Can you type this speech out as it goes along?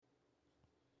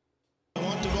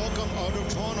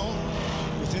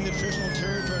in the traditional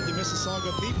territory of the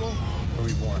Mississauga people. Where were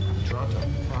you born? Toronto.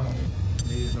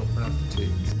 There's no pronounced T.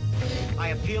 I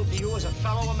appeal to you as a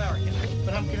fellow American.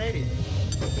 But I'm Canadian.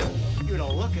 You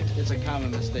don't look it. It's a common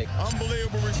mistake.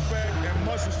 Unbelievable respect and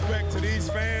much respect to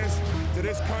these fans, to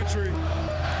this country.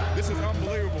 This is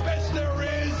unbelievable. Best there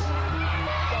is,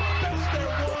 the best there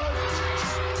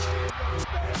was, the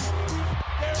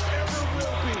best there ever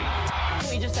will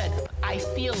be. We just said, I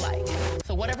feel like.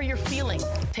 So whatever you're feeling,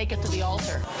 take it to the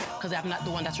altar, because I'm not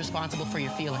the one that's responsible for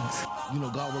your feelings. You know,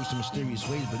 God works in mysterious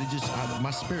ways, but it just,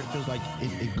 my spirit feels like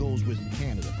it goes with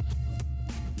Canada.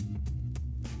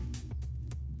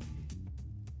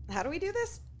 How do we do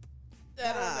this?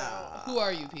 I don't know. Who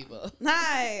are you people?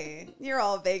 Hi. You're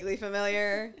all vaguely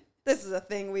familiar. This is a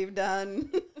thing we've done.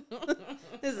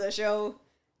 This is a show.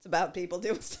 It's about people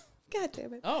doing stuff. God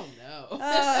damn it. Oh,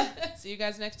 no. See you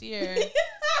guys next year.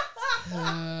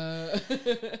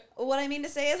 What I mean to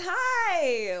say is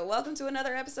hi. Welcome to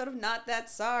another episode of Not That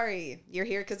Sorry. You're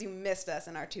here because you missed us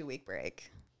in our 2-week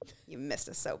break. You missed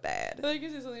us so bad. I think you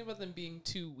said something about them being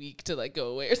too weak to like go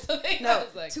away or something. No, I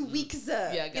was like, 2 weeks.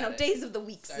 Yeah, you know, it. days of the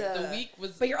weeks. Sorry, the week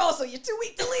was. But you're too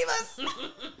weak to leave us.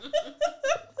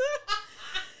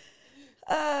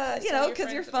 You know,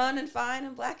 because you're fun and fine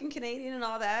and black and Canadian and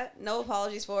all that. No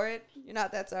apologies for it. You're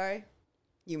not that sorry.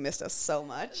 You missed us so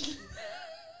much.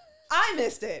 I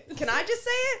missed it. Can I just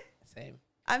say it? Same.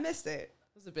 I missed it.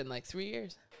 This has been like 3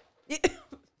 years.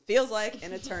 Feels like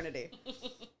an eternity.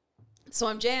 So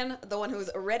I'm Jan, the one who's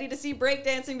ready to see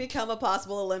breakdancing become a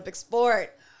possible Olympic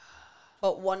sport,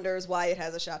 but wonders why it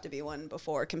has a shot to be one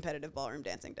before competitive ballroom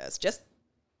dancing does. Just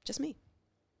me.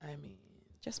 I mean,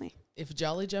 just me. If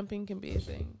jolly jumping can be a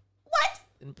thing. What?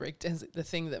 And breakdancing, the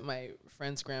thing that my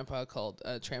friend's grandpa called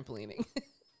trampolining.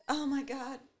 Oh my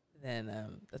God. Then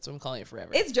that's what I'm calling it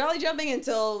forever. It's jolly jumping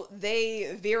until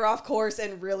they veer off course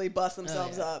and really bust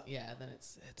themselves up. Yeah, then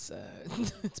it's it's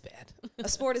bad. A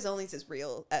sport is only as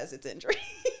real as its injuries.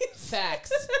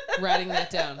 Facts. Writing that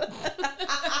down.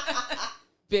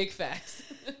 Big facts.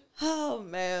 Oh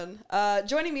man.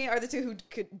 Joining me are the two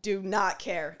who do not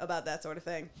care about that sort of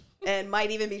thing and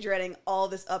might even be dreading all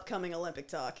this upcoming Olympic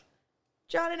talk.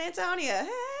 John and Antonia.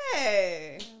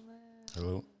 Hey.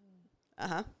 Hello.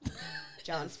 Uh-huh.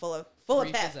 John's full of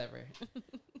Brief pep. as ever.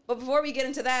 But before we get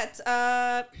into that,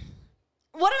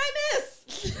 what did I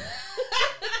miss?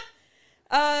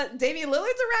 Damian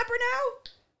Lillard's a rapper now?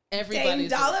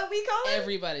 Everybody's Dame Dollar, we call it?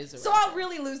 Everybody's a So rapper. I'll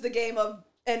really lose the game of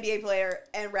NBA player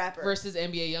and rapper. Versus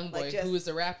NBA Youngboy, Like just- who is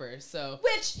a rapper. So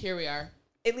Which- here we are.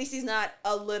 At least he's not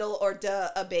a little or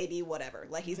a baby, whatever.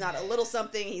 Like, he's not a little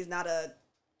something. He's not a...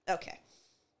 Okay.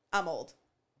 I'm old.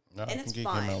 No, And I it's think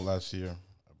fine. he came out last year,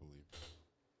 I believe.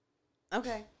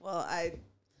 Okay. Well,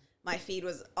 my feed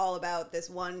was all about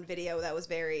this one video that was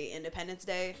very Independence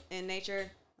Day in nature.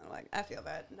 I'm like, I feel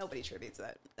bad. Nobody tributes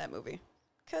that movie.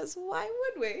 Because why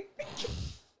would we?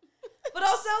 But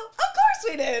also, of course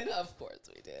we did. Of course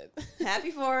we did.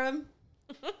 Happy for him.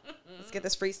 Let's get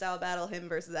this freestyle battle, him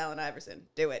versus Allen Iverson.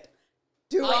 Do it.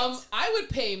 Do it. I would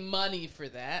pay money for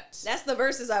that. That's the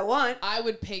verses I want. I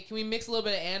would pay. Can we mix a little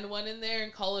bit of and one in there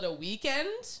and call it a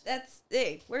weekend?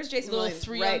 Hey, where's Jason Little Williams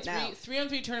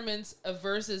 3-on-3 tournaments, a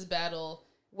versus battle.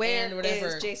 Where and whatever.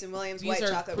 is Jason Williams' These white are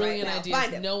chocolate brilliant right now? ideas.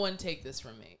 Find him. No one take this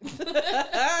from me.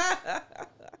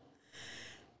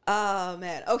 Oh,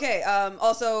 man. Okay,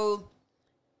 also,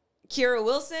 Kira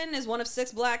Wilson is one of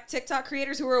 6 black TikTok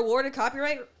creators who were awarded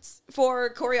copyright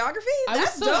for choreography. I was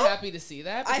That's so dope. happy to see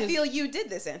that. I feel you did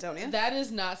this, Antonia. That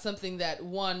is not something that,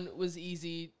 one, was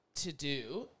easy to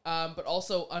do, but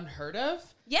also unheard of.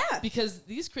 Yeah. Because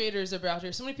these creators are out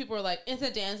here. So many people are like, it's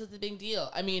a dance, it's a big deal.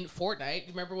 I mean, Fortnite.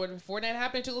 Remember when Fortnite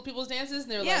happened to little people's dances?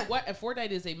 And they were like, what? And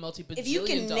Fortnite is a multi-bajillion If you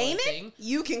can name thing. it,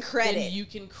 you can credit. Then you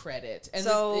can credit. And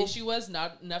So- the issue was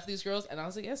not enough of these girls. And I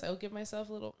was like, yes, I will give myself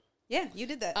a little... Yeah, you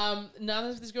did that. None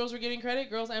of these girls were getting credit.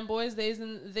 Girls and boys, theys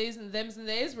and thems and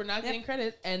theys were not getting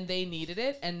credit, and they needed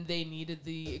it, and they needed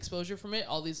the exposure from it.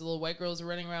 All these little white girls are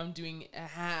running around doing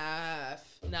half,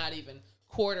 not even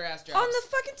quarter ass jobs On the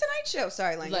fucking Tonight Show.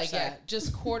 Sorry, language. like sorry. yeah,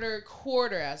 just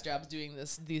quarter ass jobs doing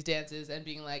these dances and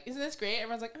being like, isn't this great?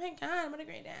 Everyone's like, oh my god, I'm on a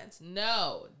great dance.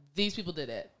 No, these people did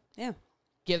it. Yeah.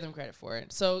 Give them credit for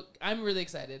it. So I'm really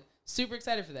excited, super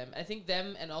excited for them. I think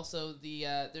them and also the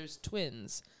there's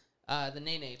twins. The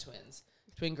Nene twins,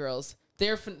 twin girls.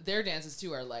 Their dances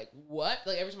too are like what?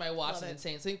 Like every time I watch them,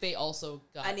 insane. So I think they also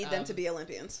got. I need them to be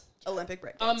Olympians, Olympic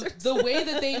breakdancers. The way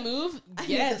that they move, I need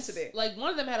yes. them to be. Like one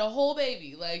of them had a whole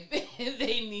baby. Like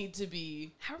they need to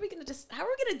be. How are we gonna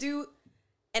do?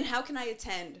 And how can I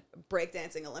attend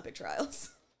breakdancing Olympic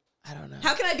trials? I don't know.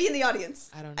 How can I be in the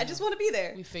audience? I don't know. I just want to be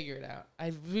there. We figure it out.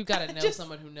 We've got to know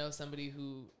someone who knows somebody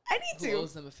who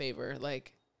owes them a favor.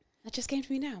 Like, that just came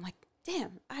to me now. I'm like,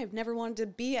 damn, I've never wanted to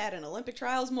be at an Olympic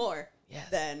trials more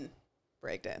than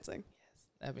breakdancing. Yes,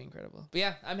 that'd be incredible. But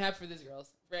yeah, I'm happy for these girls.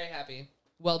 Very happy.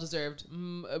 Well deserved.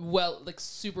 Well, like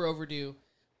super overdue.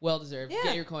 Well deserved. Yeah.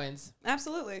 Get your coins.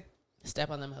 Absolutely.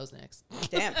 Step on them hoes necks.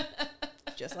 Damn.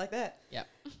 Just like that.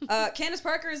 Yep. Candace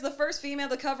Parker is the first female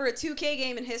to cover a 2K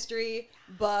game in history,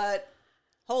 but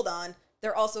hold on.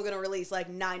 They're also going to release like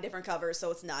 9 different covers, so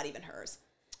it's not even hers.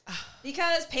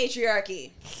 Because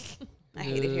patriarchy. I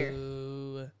hate it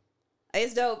here.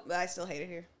 It's dope, but I still hate it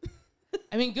here.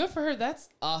 I mean, good for her. That's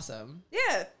awesome.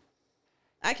 Yeah.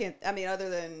 Other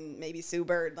than maybe Sue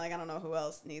Bird, like, I don't know who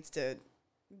else needs to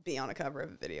be on a cover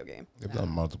of a video game. They've done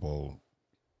multiple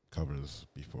covers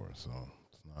before, so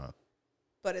it's not.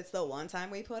 But it's the one time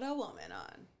we put a woman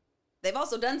on. They've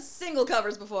also done single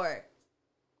covers before.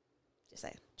 Just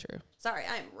saying. True. Sorry,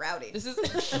 I'm rowdy. This is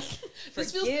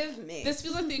Forgive me. This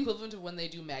feels like the equivalent of when they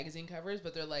do magazine covers,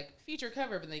 but they're like feature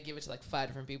cover, but they give it to like 5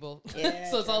 different people. Yeah,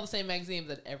 so it's all the same magazine,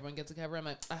 but everyone gets a cover. I'm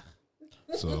like,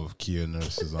 So if Kia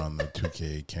Nurse is on the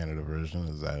 2K Canada version,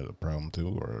 is that a problem too?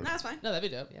 Or No, it's fine. No, that'd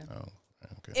be dope. Yeah. Oh,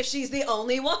 okay. If she's the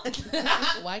only one.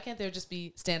 Why can't there just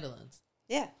be standalones?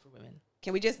 Yeah. For women.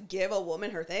 Can we just give a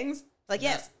woman her things? Like,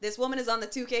 yes, this woman is on the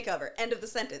 2K cover. End of the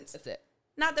sentence. That's it.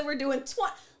 Not that we're doing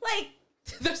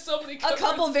there's so many a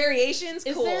couple variations.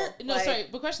 Is cool. there? No, like, sorry.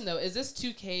 But question though, is this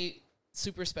 2K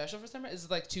super special for some reason? Is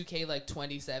it like 2K like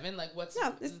 27? Like what's?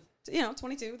 No, it's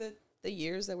 22. The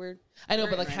years that we're. I know,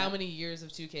 but like right how now. many years of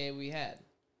 2K we had?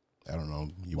 I don't know.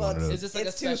 You Well, wanted is this like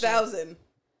it's a special? 2000.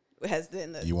 Has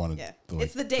been the. You wanted Yeah. like,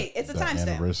 It's the date. It's a the timestamp.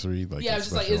 anniversary. Like Yeah, I a was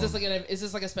just like, special- is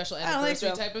this like a special I don't think anniversary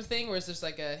so. type of thing, or is this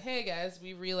like a hey guys,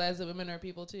 we realize that women are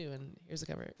people too, and here's a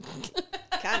cover.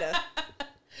 Kinda.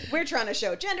 We're trying to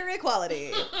show gender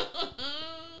equality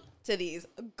to these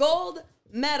gold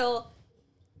medal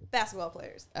basketball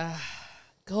players.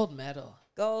 Gold medal.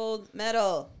 Gold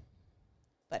medal.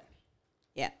 But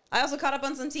yeah, I also caught up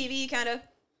on some TV, kind of,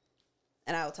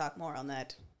 and I will talk more on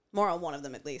that. More on one of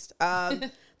them at least. The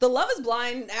Love Is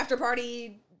Blind after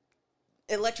party,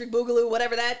 Electric Boogaloo,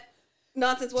 whatever that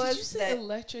nonsense was. Did you say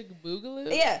Electric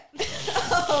Boogaloo? Yeah.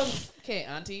 Okay,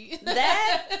 auntie.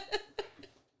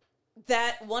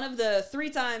 That one of the 3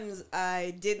 times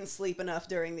I didn't sleep enough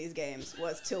during these games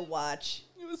was to watch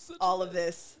all of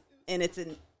this in its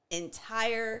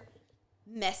entire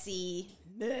messy.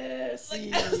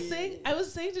 Like, I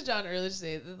was saying to John earlier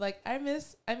today that like I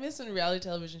miss when a reality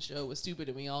television show was stupid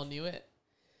and we all knew it,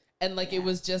 and like it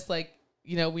was just like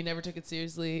we never took it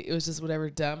seriously. It was just whatever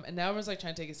dumb, and now everyone's like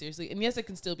trying to take it seriously. And yes, it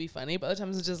can still be funny, but other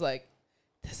times it's just like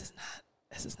this is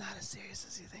not as serious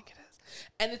as you think it is.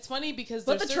 And it's funny because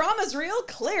But the trauma's real,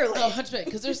 clearly. Oh, 100%.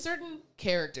 Because there's certain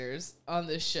characters on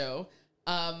this show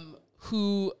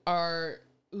who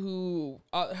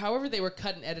however they were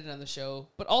cut and edited on the show,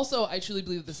 but also I truly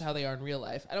believe this is how they are in real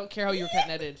life. I don't care how you were cut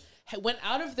and edited. Went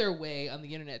out of their way on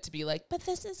the internet to be like, but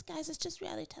this is, guys, it's just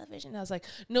reality television. And I was like,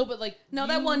 no, but like, no,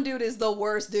 that one dude is the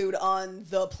worst dude on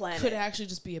the planet. Could actually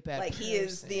just be a bad person. He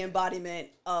is the embodiment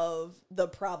of the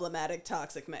problematic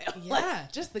toxic male. Yeah,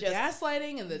 just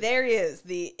gaslighting and the... There he is,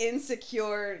 the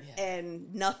insecure,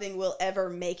 and nothing will ever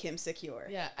make him secure.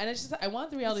 Yeah, and it's just, I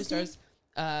want the reality stars...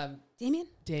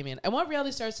 Damien. I want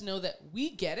reality stars to know that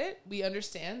we get it. We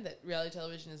understand that reality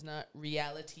television is not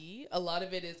reality. A lot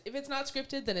of it is, if it's not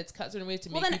scripted, then it's cut certain ways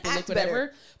to make people look whatever.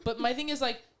 Better. But my thing is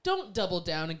like, don't double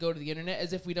down and go to the internet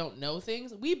as if we don't know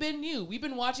things. We've been new. We've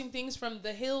been watching things from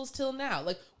The Hills till now.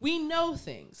 Like, we know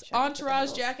things.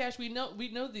 Entourage, Jackass, we know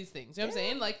these things. You know what I'm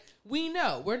saying? Like, we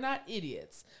know. We're not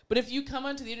idiots. But if you come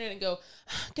onto the internet and go,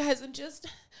 guys,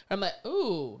 I'm like,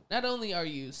 ooh, not only are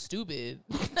you stupid,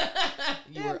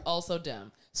 you are also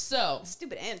dumb. So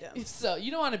stupid and dumb. So you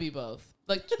don't want to be both.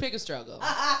 Like, pick a struggle.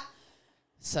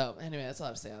 So anyway, that's all I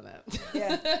have to say on that.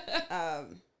 Yeah.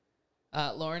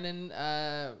 Lauren and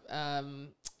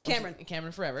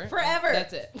Cameron forever.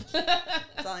 That's it.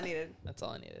 That's all I needed. That's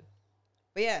all I needed.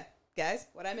 But yeah, guys,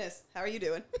 what I miss. How are you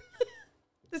doing?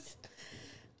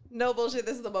 No bullshit.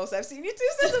 This is the most I've seen you two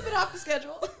since I've been off the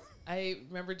schedule. I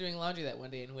remember doing laundry that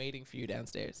one day and waiting for you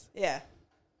downstairs. Yeah.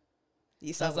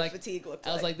 You saw what fatigue looked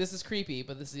like. I was like, this is creepy,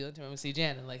 but this is the only time I'm going to see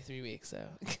Jan in like 3 weeks, so.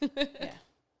 Yeah.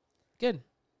 Good.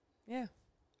 Yeah.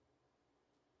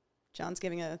 John's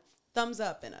giving a thumbs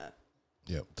up in a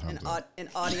an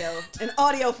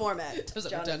audio format.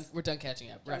 We're done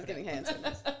catching up. John's giving hand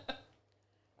signals.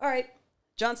 All right.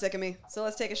 John's sick of me, so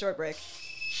let's take a short break.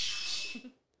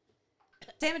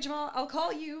 Damn it, Jamal. I'll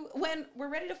call you when we're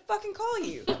ready to fucking call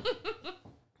you.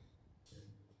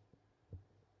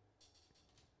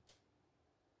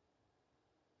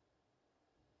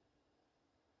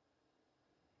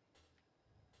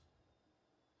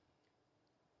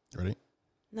 Ready?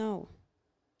 No.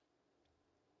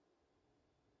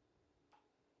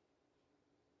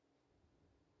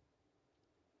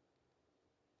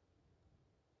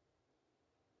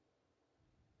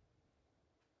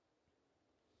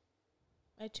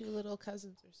 My 2 little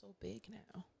cousins are so big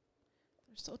now.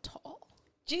 They're so tall.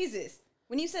 Jesus.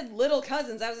 When you said little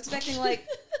cousins, I was expecting, like,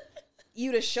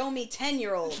 you to show me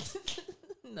 10-year-olds.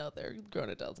 No, they're grown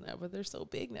adults now, but they're so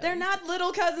big now. They're not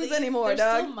little cousins anymore, they're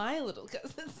dog. still my little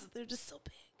cousins. They're just so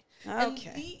big. Okay.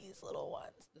 And these little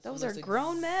ones. This Those one are looks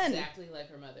grown men. Exactly like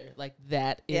her mother. Like,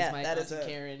 that is Yeah, my that Auntie is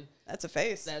Karen. That's a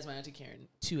face. That is my Auntie Karen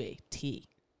to a T.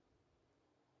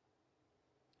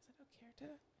 Is that how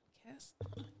Karen Cass? Oh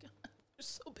my God. They're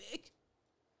so big.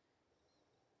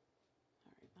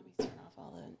 All right, let me turn off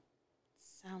all the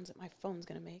sounds that my phone's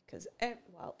going to make because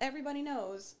while everybody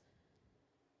knows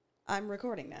I'm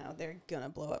recording now, they're going to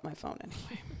blow up my phone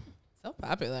anyway. So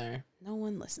popular. No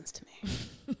one listens to me.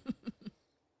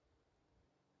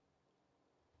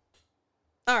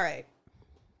 All right.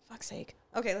 Fuck's sake.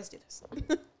 Okay, let's do this.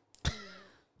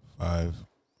 5,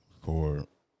 4.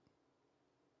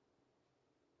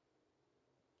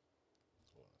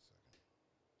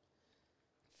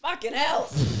 Fucking hell.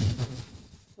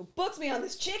 Who books me on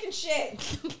this chicken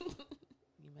shit?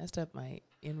 You messed up my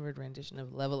inward rendition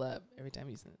of Level Up every time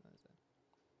you say it.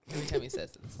 Every time he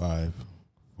says it. 5,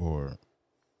 4.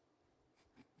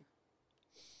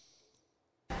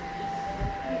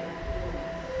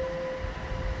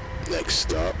 Next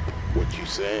stop, what you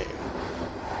saying?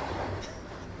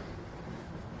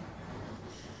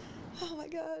 Oh my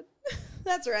god.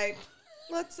 That's right.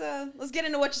 Let's get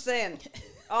into what you're saying.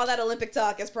 All that Olympic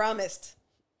talk as promised.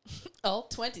 Oh,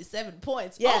 27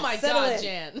 points. Yeah, oh my settle God, in.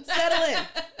 Jan. Settle in.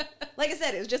 Like I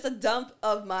said, it was just a dump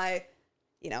of my,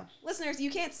 listeners, you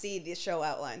can't see the show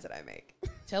outlines that I make.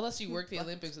 Tell us you worked the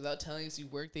Olympics without telling us you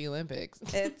worked the Olympics.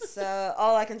 It's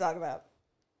all I can talk about.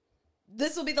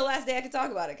 This will be the last day I can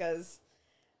talk about it because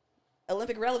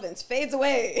Olympic relevance fades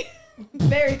away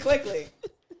very quickly.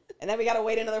 And then we got to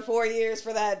wait another 4 years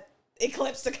for that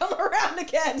eclipse to come around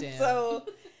again. Damn. So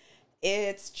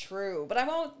it's true. But I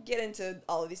won't get into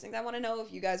all of these things. I want to know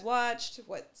if you guys watched,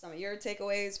 what some of your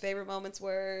takeaways, favorite moments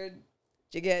were.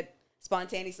 Did you get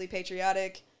spontaneously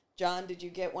patriotic? John, did you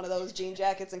get one of those jean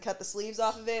jackets and cut the sleeves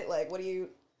off of it? Like, what do you...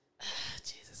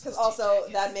 Jesus. Because also,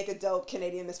 that'd make a dope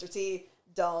Canadian Mr. T.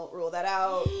 Don't rule that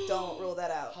out. Don't rule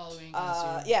that out. Halloween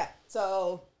costume. Yeah,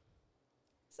 so...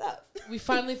 What's up? We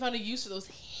finally found a use for those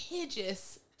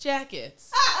hideous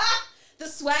jackets. The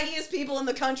swaggiest people in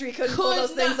the country couldn't pull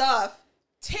those things off.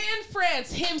 Tan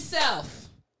France himself,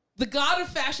 the god of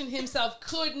fashion himself,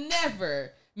 could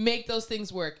never make those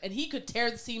things work. And he could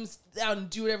tear the seams down and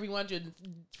do whatever he wanted to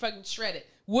and fucking shred it.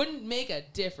 Wouldn't make a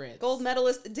difference. Gold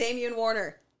medalist Damian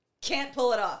Warner can't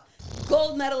pull it off.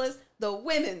 Gold medalist, the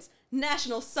women's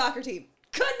national soccer team,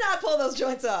 could not pull those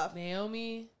joints off.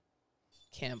 Naomi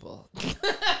Campbell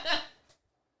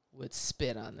would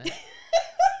spit on that.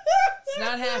 It's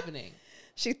not happening.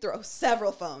 She'd throw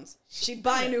several phones. She'd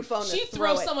buy a new phone. She'd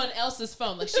throw someone else's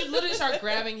phone. Like, she'd literally start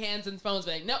grabbing hands and phones,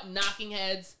 but like, nope, knocking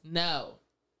heads, no.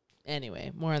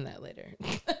 Anyway, more on that later.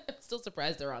 I'm still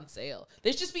surprised they're on sale.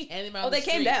 They should just be handing them out. Oh, they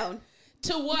came down.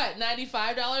 To what?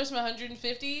 $95 from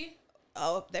 $150?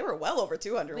 Oh, they were well over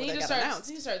 $200 when they got announced.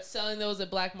 You start selling those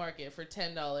at black market for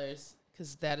 $10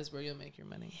 because that is where you'll make your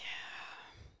money. Yeah.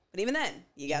 But even then,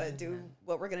 you got to do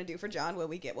what we're going to do for John when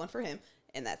we get one for him,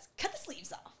 and that's cut the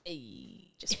sleeves off. Hey.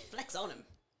 Just flex on him.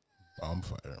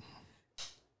 Bonfire.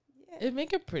 Yeah. It'd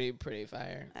make a pretty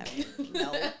fire. I mean,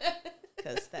 no,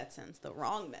 because that sends the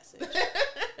wrong message.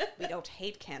 We don't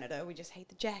hate Canada. We just hate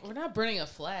the jacket. We're not burning a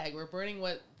flag. We're burning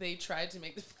what they tried to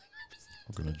make the flag represent.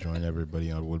 We're going to join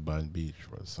everybody on Woodbine Beach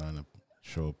for a sign-up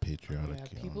show patriotic.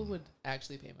 Yeah, people would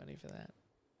actually pay money for that.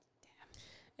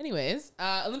 Anyways,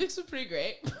 Olympics were pretty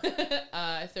great.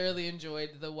 I thoroughly enjoyed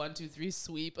the 1, 2, 3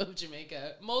 sweep of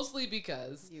Jamaica, mostly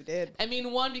because You did. I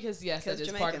mean, one because yes, that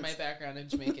is part of my Jamaicans. background in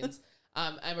Jamaicans.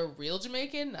 I'm a real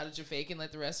Jamaican, not a Jamaican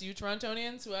like the rest of you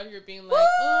Torontonians who out here being like,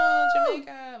 oh,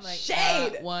 Jamaica. I'm like,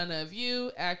 Shade. not one of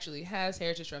you actually has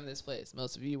heritage from this place.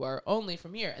 Most of you are only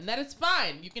from here, and that is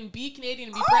fine. You can be Canadian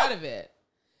and be proud of it.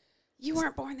 You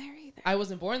weren't born there either. I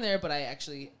wasn't born there, but I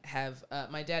actually have.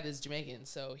 My dad is Jamaican,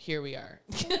 so here we are.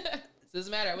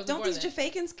 Doesn't matter. I wasn't Don't born these there.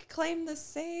 Jamaicans claim the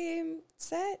same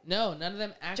set? No, none of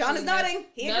them actually. John is have- nodding.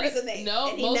 He none agrees of- with me. No,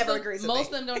 and he most never of, agrees with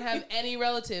most me. of them don't have any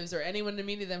relatives or anyone to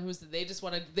meet them who's they just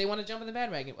want to jump on the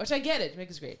bandwagon, which I get it.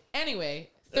 Jamaica's great. Anyway,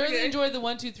 thoroughly Okay. enjoyed the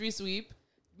 1, 2, 3 sweep.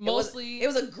 Mostly, It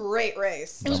was a great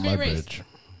race. it was a Not great my race, bitch.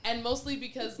 and mostly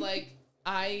because like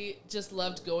I just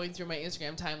loved going through my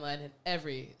Instagram timeline and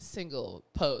every single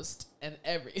post and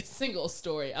every single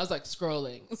story. I was like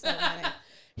scrolling. So funny.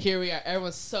 Here we are.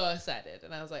 Everyone's so excited.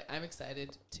 And I was like, I'm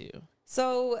excited too.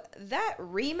 So that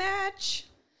rematch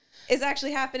is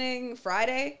actually happening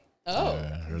Friday. Oh.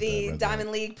 Yeah, The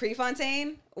Diamond League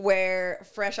Prefontaine, where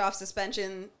fresh off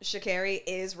suspension, Sha'Carri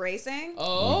is racing.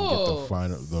 Oh. We get the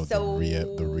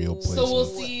final, the real place. So we'll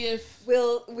see if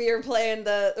We're running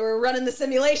the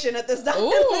simulation at this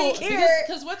Diamond League here.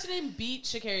 Because what's her name beat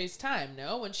Sha'Carri's time,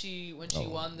 no? When she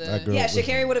won the that girl Yeah, was-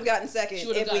 Sha'Carri would have gotten second She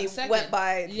would've if we gotten second. went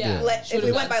by Yeah. She if would've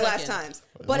we went by gotten last second. times.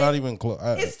 But not even close.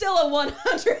 it's still a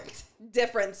 100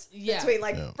 difference Yeah. between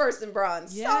Yeah. first and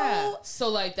bronze. Yeah. So So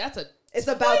like that's a it's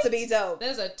about to be dope. That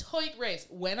is a tight race.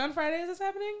 When on Friday is this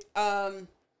happening?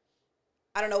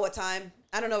 I don't know what time.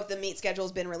 I don't know if the meet schedule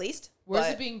has been released. Where's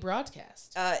but, it being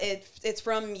broadcast? It's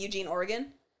from Eugene, Oregon.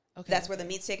 Okay. That's where the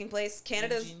meet's taking place.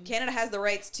 Canada has the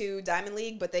rights to Diamond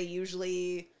League, but they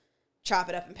usually chop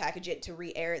it up and package it to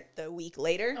re-air it the week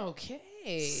later. Okay.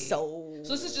 So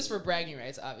this is just for bragging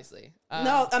rights, obviously.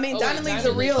 No, I mean, Diamond League's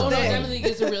a real No, thing. Diamond League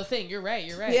is a real thing. You're right.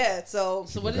 Yeah, so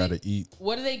what gotta eat.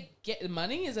 What do they get?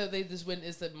 Money? Is that they just win?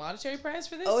 Is the monetary prize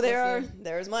for this?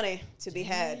 there is money to be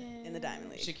had in the Diamond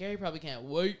League. Sha'Carri probably can't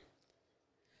wait.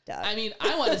 Duh. I mean,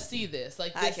 I want to see this.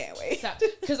 Like, I can't wait.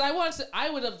 Because I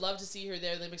would have loved to see her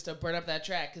there in the Olympics to burn up that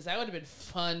track because that would have been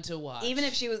fun to watch. Even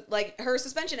if she was like her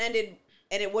suspension ended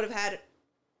and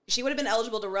she would have been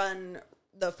eligible to run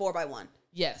the 4x1.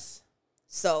 Yes.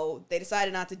 So they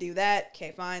decided not to do that.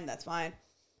 Okay, fine, that's fine.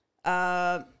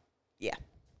 Yeah.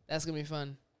 That's gonna be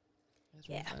fun. That's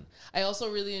really Yeah. fun. I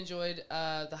also really enjoyed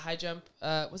the high jump.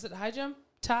 Was it high jump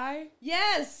tie?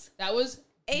 Yes. That was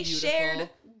A beautiful. shared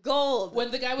gold.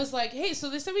 When the guy was like, "Hey, so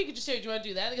they said we could just share. Do you want to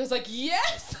do that?" And he was like,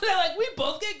 "Yes." And they're like, "We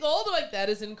both get gold." I'm like, "That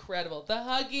is incredible." The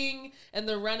hugging and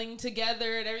the running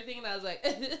together and everything. And I was like,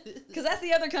 Because that's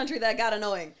the other country that got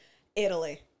annoying.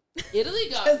 Italy. Italy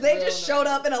got Because they real just showed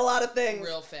nice. up in a lot of things.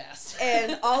 real fast.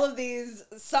 And all of these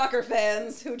soccer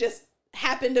fans who just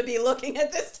happened to be looking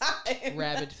at this time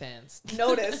Rabid fans.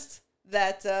 noticed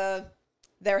that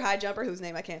their high jumper, whose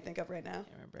name I can't think of right now,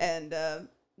 remember. and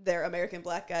their American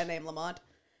black guy named Lamont,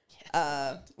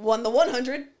 won the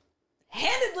 100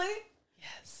 handedly.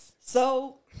 Yes.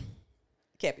 So,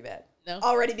 can't be bad. No.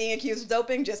 Already being accused of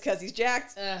doping just because he's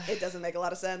jacked, Ugh. it doesn't make a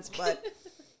lot of sense, but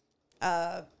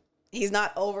he's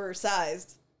not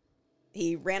oversized.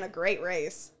 He ran a great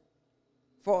race.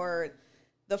 For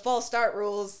the false start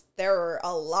rules, there were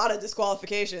a lot of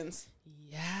disqualifications.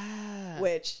 Yeah.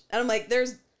 And I'm like,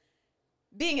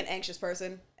 being an anxious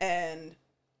person and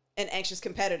an anxious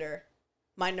competitor,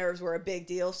 my nerves were a big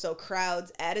deal, so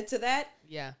crowds added to that.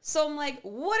 Yeah. So I'm like,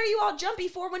 what are you all jumpy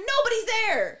for when nobody's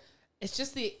there? It's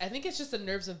just I think it's just the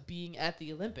nerves of being at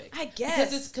the Olympics. I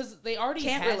guess. Because they already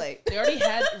Can't had, relate. They already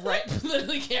had, right,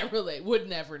 literally can't relate, would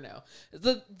never know.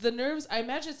 The nerves, I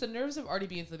imagine it's the nerves of already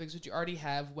being at the Olympics, which you already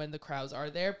have when the crowds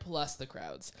are there, plus the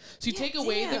crowds. So you take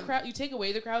away the crowd, you take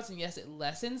away the crowds, and yes, it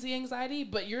lessens the anxiety,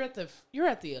 but you're at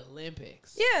the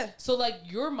Olympics. Yeah. So like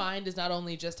your mind is not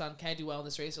only just on, can I do well in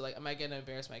this race, or like, am I gonna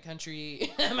embarrass my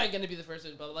country? Am I gonna be the first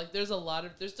one? But like there's still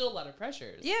a lot of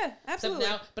pressures. Yeah, absolutely.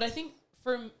 But I think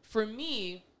for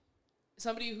me,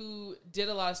 somebody who did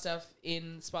a lot of stuff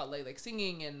in Spotlight, like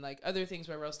singing and like other things,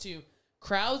 wherever else too,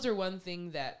 crowds are one thing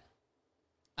that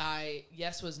I,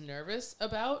 was nervous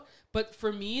about. But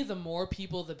for me, the more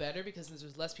people, the better, because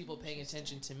there's less people paying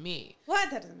attention to me. What?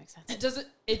 That doesn't make sense.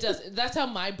 It does. That's how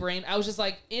my brain, I was just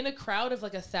like, in a crowd of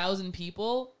like 1,000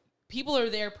 people are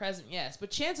there present, yes.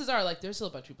 But chances are, like, there's still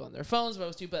a bunch of people on their phones,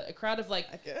 but a crowd of like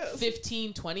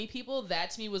 15, 20 people, that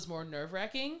to me was more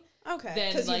nerve-wracking. Okay,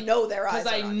 because you know their eyes.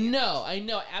 Because I know,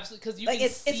 absolutely. Because you like can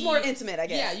it's more intimate, I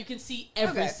guess. Yeah, you can see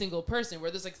every single person. Where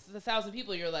there's like 1,000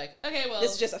 people, you're like, okay, well,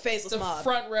 this is just a faceless mob.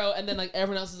 Front row, and then like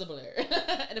everyone else is a blur.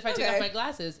 And if I take off my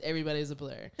glasses, everybody's a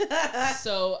blur.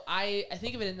 So I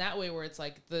think of it in that way, where it's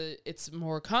like it's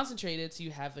more concentrated. So you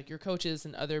have like your coaches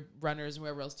and other runners and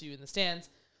whoever else do in the stands.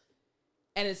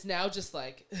 And it's now just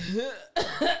like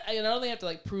I not only have to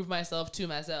like prove myself to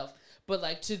myself, but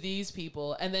like to these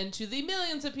people, and then to the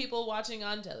millions of people watching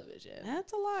on television.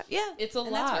 That's a lot. Yeah, it's a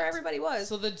lot. That's where everybody was.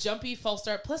 So the jumpy false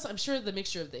start, plus I'm sure the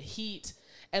mixture of the heat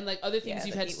and like other things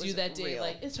you've had to do that day,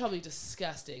 like it's probably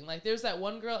disgusting. Like there's that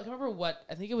one girl, I can't remember what,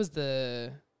 I think it was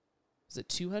was it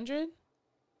 200?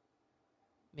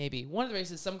 Maybe one of the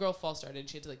races. Some girl false started and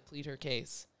she had to like plead her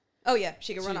case. Oh yeah,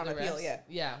 she could run on a heel.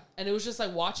 Yeah, and it was just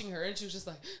like watching her, and she was just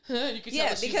like, you could tell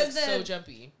that she because was like, so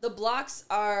jumpy. The blocks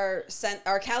are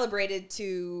calibrated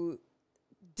to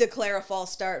declare a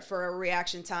false start for a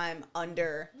reaction time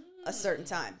under a certain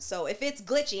time. So if it's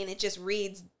glitchy and it just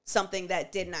reads something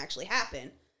that didn't actually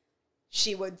happen,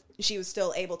 she was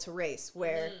still able to race.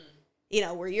 Where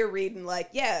where you're reading like,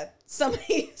 yeah,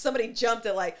 somebody jumped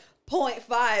at like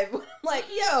 0.5, like,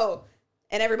 yo,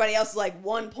 and everybody else is like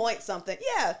 1 point something.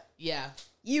 Yeah.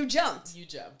 You jumped.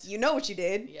 You know what you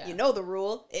did. Yeah. You know the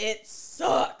rule. It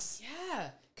sucks. Yeah.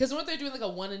 Because weren't they doing like a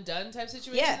one and done type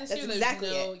situation Yeah, this that's year? exactly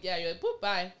it. it. Yeah, you're like, boop,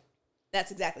 bye.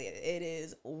 That's exactly it. It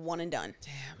is one and done.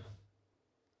 Damn.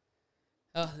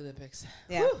 Oh, the Olympics.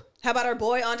 Yeah. Whew. How about our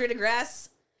boy Andre DeGrasse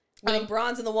winning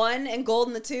bronze in the 1 and gold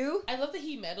in the 2? I love that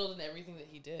he medaled in everything that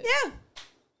he did. Yeah.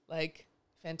 Like,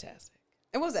 fantastic.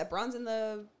 And what was that? Bronze in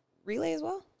the relay as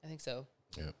well? I think so.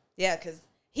 Yep. Yeah, because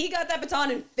he got that baton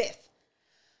in 5th.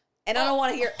 And I don't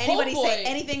want to hear anybody say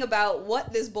anything about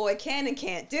what this boy can and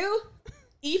can't do.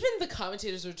 Even the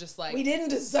commentators were just like, we didn't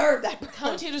deserve that bronze.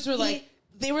 Commentators were like,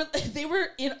 they were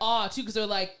in awe too, because they're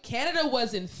like, Canada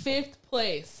was in 5th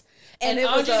place. And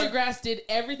Andre DeGrasse did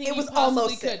everything he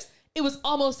possibly could. It was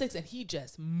almost 6, and he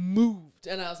just moved.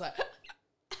 And I was like,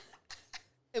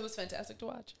 it was fantastic to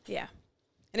watch. Yeah.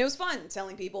 And it was fun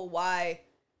telling people why,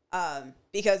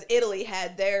 because Italy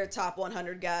had their top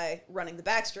 100 guy running the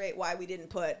back straight, why we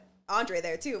didn't put Andre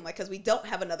there too. I'm like, because we don't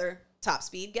have another top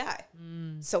speed guy.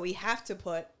 So we have to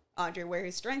put Andre where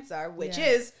his strengths are, which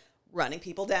is running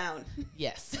people down.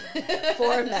 Yes.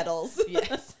 For medals.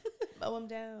 Yes. Mow him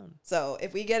down. So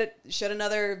if we get it, should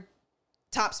another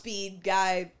top speed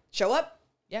guy show up?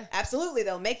 Yeah. Absolutely,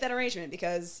 they'll make that arrangement,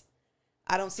 because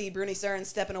I don't see Bruni Stern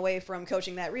stepping away from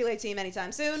coaching that relay team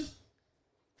anytime soon.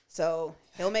 So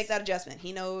he'll make that adjustment.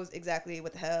 He knows exactly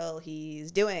what the hell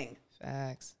he's doing.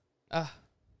 Facts.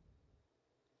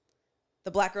 The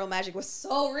Black Girl Magic was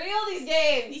so real these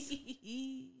games.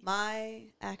 My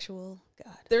actual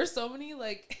God. There's so many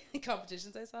like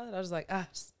competitions I saw that I was like, I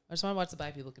just want to watch the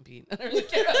black people compete. I don't really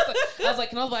care. I was like,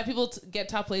 can all the black people get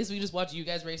top place? We just watch you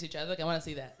guys race each other. Like, I want to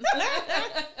see that.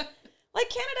 Like,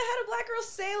 Canada had a black girl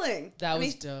sailing. That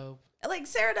was dope. Like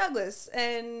Sarah Douglas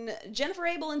and Jennifer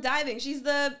Abel in diving. She's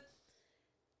the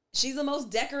most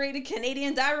decorated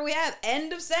Canadian diver we have.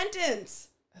 End of sentence.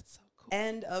 That's so cool.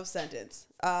 End of sentence.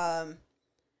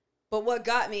 But what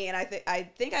got me, and I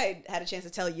think I had a chance to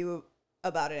tell you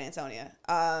about it, Antonia.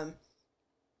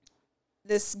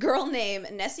 This girl named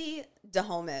Nessie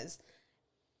Dahomez.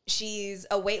 She's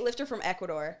a weightlifter from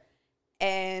Ecuador,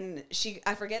 and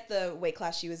I forget the weight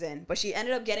class she was in, but she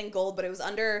ended up getting gold, but it was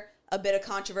under a bit of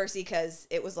controversy because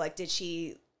it was like, did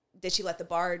she let the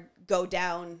bar go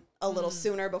down a little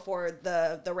sooner before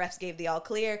the refs gave the all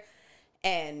clear?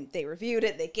 And they reviewed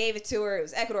it. They gave it to her. It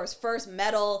was Ecuador's first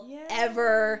medal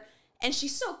ever. And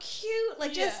she's so cute.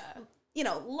 Like, just,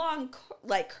 long,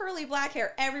 like, curly black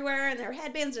hair everywhere. And her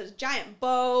headband's a giant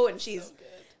bow. And she's,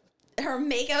 her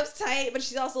makeup's tight. But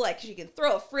she's also, like, she can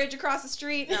throw a fridge across the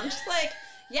street. And I'm just like,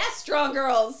 yes, strong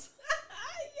girls.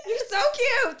 You're so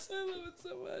cute. I love it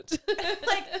so much.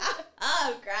 Like,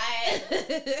 I'm crying.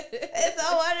 It's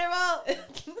so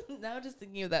wonderful. Now just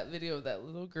thinking of that video of that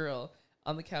little girl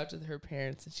on the couch with her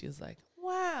parents, and she was like,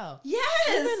 wow. Yes.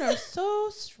 Women are so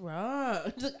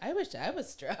strong. She's like, I wish I was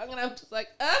strong. And I'm just like,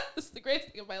 this is the greatest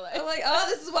thing of my life. I'm like, oh,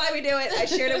 this is why we do it. I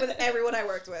shared it with everyone I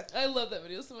worked with. I love that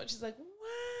video so much. She's like,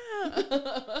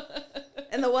 wow.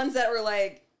 And the ones that were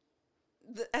like,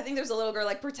 I think there's a little girl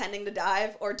like pretending to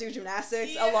dive or do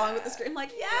gymnastics along with the screen. I'm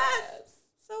like, yes.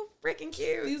 So freaking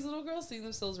cute. These little girls seeing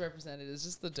themselves represented is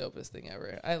just the dopest thing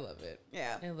ever. I love it.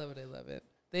 Yeah. I love it.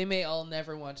 They may all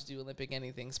never want to do Olympic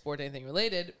sport anything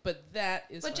related, but that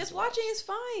is But just watching is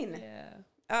fine.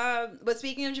 Yeah. But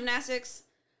speaking of gymnastics,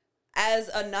 as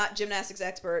a not gymnastics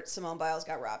expert, Simone Biles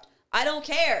got robbed. I don't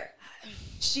care.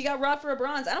 She got robbed for a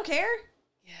bronze. I don't care.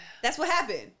 Yeah. That's what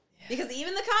happened. Yeah. Because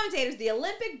even the commentators, the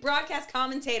Olympic broadcast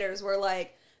commentators were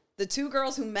like, the two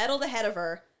girls who medaled ahead of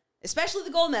her, especially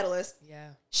the gold medalist,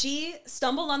 she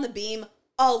stumbled on the beam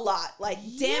a lot. Like,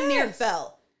 damn near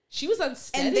fell. She was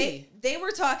unsteady. And they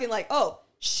were talking like, oh,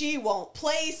 she won't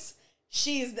place.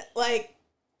 She's like,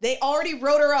 they already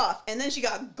wrote her off. And then she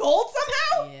got gold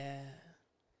somehow? Yeah.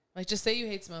 Like, just say you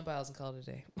hate Simone Biles and call it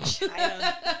a day.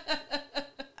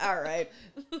 All right.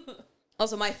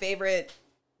 Also, my favorite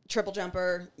triple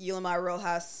jumper, Yulimar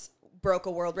Rojas, broke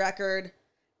a world record.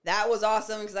 That was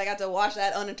awesome because I got to watch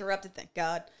that uninterrupted, thank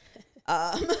God.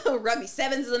 Rugby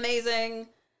sevens is amazing.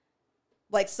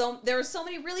 Like, there were so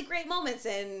many really great moments,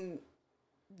 and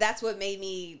that's what made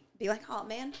me be like, oh,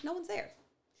 man, no one's there.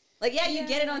 Like, you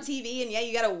get it on TV, and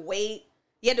you got to wait.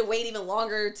 You had to wait even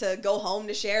longer to go home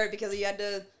to share it because you had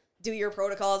to do your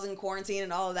protocols and quarantine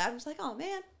and all of that. I'm just like, oh,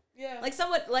 man, Yeah. Like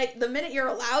somewhat like the minute you're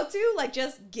allowed to, like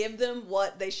just give them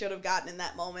what they should have gotten in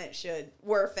that moment.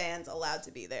 Were fans allowed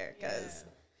to be there? Because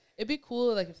it'd be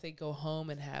cool, like if they go home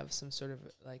and have some sort of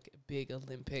like big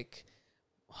Olympic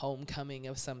homecoming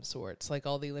of some sorts. Like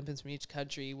all the Olympians from each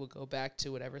country will go back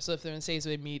to whatever. So if they're in the States,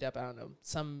 they meet up, I don't know,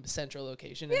 some central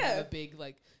location and have a big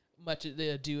like much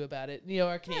ado about it. You know,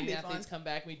 our Canadian athletes come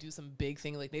back and we do some big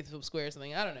thing like Nathan Phillips Square or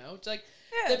something. I don't know. It's like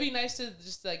that'd be nice to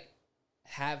just like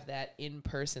have that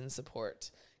in-person support.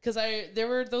 Because there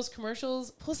were those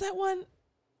commercials. Was that one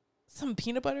some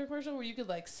peanut butter commercial where you could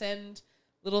like send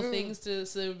little things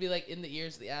so it would be like in the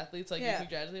ears of the athletes, like you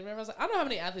congratulate them. I was like, I don't know how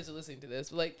many athletes are listening to this,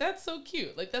 but like that's so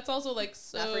cute. Like that's also like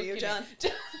so. Not for you, John.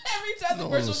 Every time the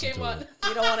commercial came on,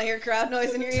 you don't want to hear crowd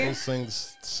noise in your ear. Those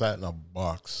things sat in a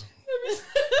box. Every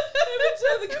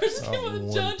time the commercial came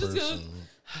on, John just goes.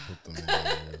 Put them in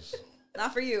their ears.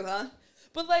 Not for you, huh?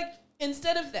 But like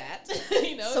instead of that,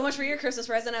 you know, so much for your Christmas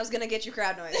present. I was gonna get you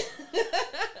crowd noise.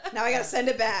 Now I gotta send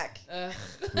it back.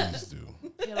 Please do.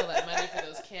 Get all that money for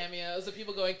those cameos of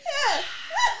people going.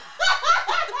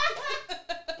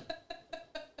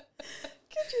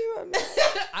 Could you?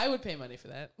 I would pay money for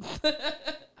that.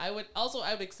 I would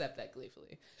accept that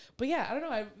gleefully. But yeah, I don't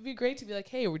know. It'd be great to be like,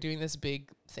 hey, we're doing this big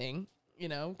thing. You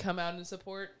know, come out and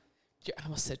support. I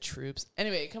almost said troops.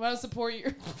 Anyway, come out and support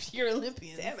your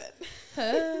Olympians. Damn it.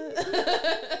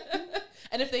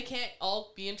 And if they can't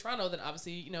all be in Toronto, then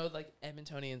obviously, you know, like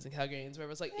Edmontonians and Calgarians,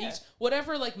 wherever it's like each,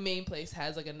 whatever like main place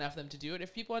has like enough of them to do it.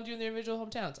 If people want to do it in their individual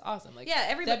hometowns, awesome. Like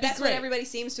that's what everybody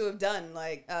seems to have done.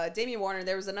 Like Damian Warner,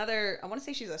 there was another, I want to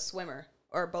say she's a swimmer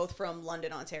or both from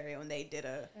London, Ontario, and they did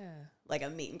a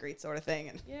meet and greet sort of thing.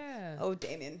 And oh,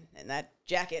 Damian and that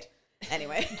jacket.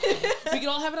 Anyway, we can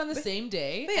all have it on the same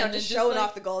day. But, you know, and just showing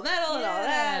off the gold medal and all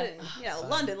that, and you know,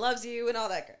 London loves you and all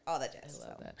that jazz. I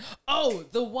love that. Oh,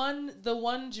 the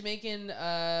one Jamaican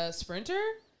sprinter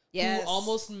who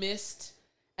almost missed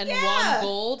and won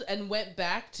gold and went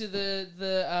back to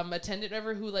the attendant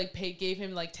ever who like gave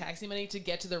him like taxi money to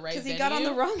get to the right venue because he got on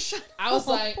the wrong shot. I was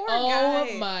like,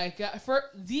 oh my god!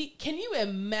 Can you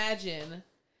imagine?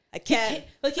 I can't.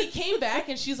 He came back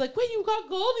and she's like, wait, you got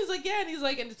gold? He's like, yeah. And he's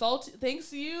like, and it's all thanks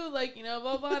to you. Like, you know,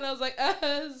 blah, blah. And I was like,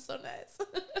 this is so nice.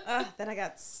 Then I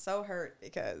got so hurt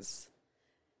because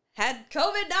had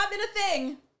COVID not been a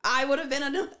thing, I would have been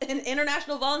an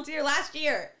international volunteer last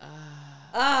year.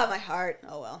 My heart.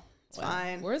 Oh, well. It's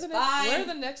fine. Where are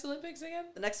the next Olympics again?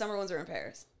 The next summer ones are in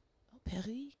Paris. Oh, Paris.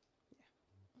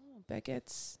 Oh,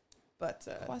 baguettes. But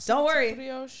don't worry.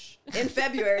 Brioche. In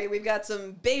February, we've got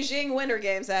some Beijing Winter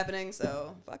Games happening,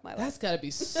 so fuck my life. That's got to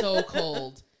be so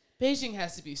cold. Beijing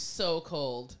has to be so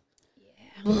cold.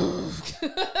 Yeah.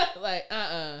 Like,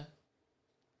 Are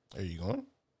you going?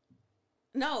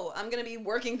 No, I'm going to be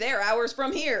working there hours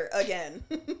from here again.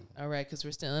 All right, because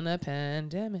we're still in a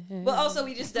pandemic. But also,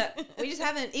 we just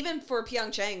haven't, even for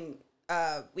Pyeongchang,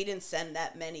 we didn't send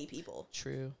that many people.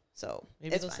 True. So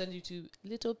maybe they'll send you to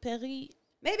Little Paris.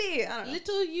 Maybe, I don't know.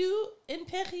 Little you in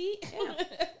Paris. Yeah.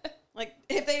 Like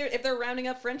if they're rounding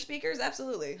up French speakers,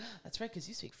 absolutely. That's right, because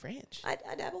you speak French. I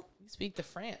dabble. You speak the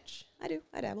French. I do.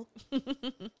 I dabble.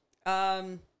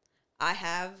 I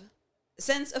have,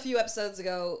 since a few episodes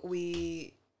ago,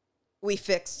 we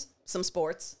fixed some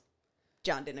sports.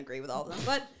 John didn't agree with all of them,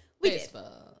 but we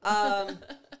Baseball. did.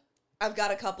 I've got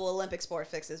a couple Olympic sport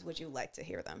fixes. Would you like to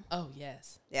hear them? Oh,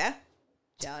 yes. Yeah?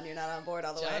 John, you're not on board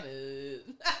all the John way? Is.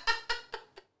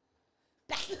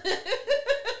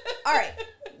 All right.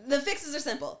 The fixes are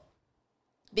simple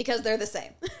because they're the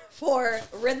same for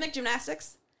rhythmic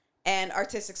gymnastics and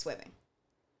artistic swimming.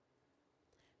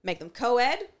 Make them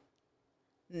co-ed,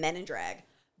 men in drag.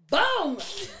 Boom!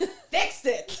 Fixed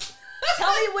it.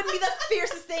 Tell me it wouldn't be the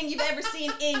fiercest thing you've ever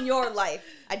seen in your life.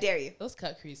 I dare you. Those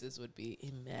cut creases would be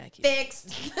immaculate.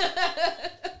 Fixed.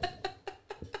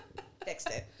 Fixed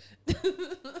it.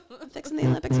 I'm fixing the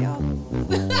Olympics, y'all.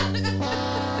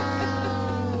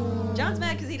 John's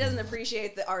mad because he doesn't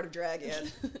appreciate the art of drag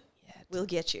yet. We'll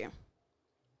get you.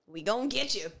 We gon'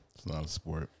 get you. It's not a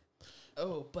sport.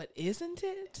 Oh, but isn't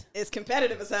it? It's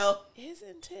competitive as hell.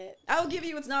 Isn't it? I'll give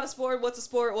you it's not a sport, what's a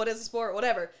sport, what is a sport,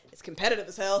 whatever. It's competitive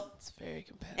as hell. It's very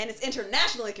competitive. And it's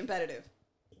internationally competitive.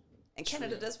 And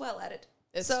Canada does well at it.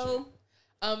 It's true.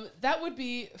 That would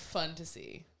be fun to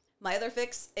see. My other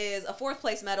fix is a 4th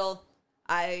place medal.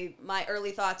 My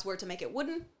early thoughts were to make it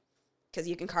wooden, because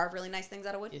you can carve really nice things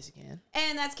out of wood. Yes, you can.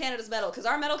 And that's Canada's medal, because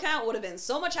our medal count would have been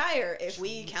so much higher if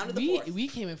we counted the 4th. We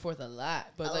came in 4th a lot,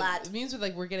 but it means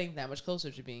we're getting that much closer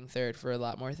to being 3rd for a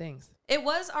lot more things. It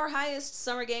was our highest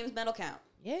Summer Games medal count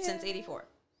since '84.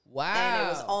 Wow. And it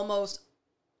was almost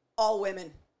all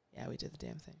women. Yeah, we did the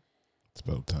damn thing. It's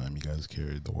about time you guys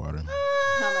carried the water.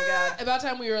 Oh my God. About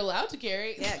time we were allowed to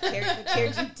carry. Yeah,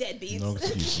 carried you deadbeats. No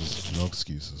excuses. No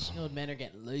excuses. You know, men are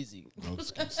getting lazy. No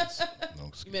excuses. No You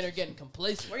excuses. men are getting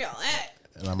complacent. Where y'all at?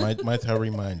 And I might have to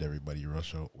remind everybody,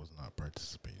 Russia was not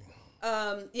participating.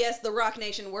 Yes, the Rock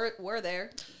Nation were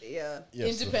there. The,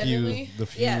 Yes, Independently?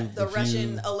 the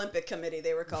Russian Olympic Committee,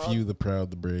 they were The called. few, the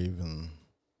proud, the brave, and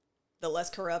The less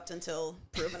corrupt until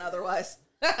proven otherwise.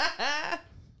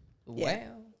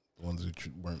 Wow. the ones who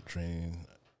weren't training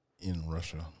in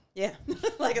Russia. Yeah,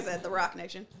 like I said, the Rock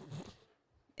Nation.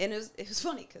 And it was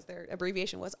funny because their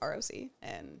abbreviation was ROC,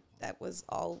 and that was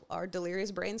all our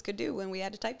delirious brains could do when we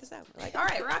had to type this out. We're like, all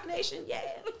right, Rock Nation, yeah.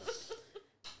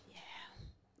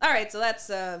 All right, so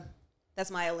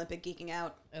that's my Olympic geeking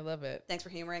out. I love it. Thanks for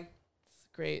humoring. It's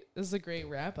great. This is a great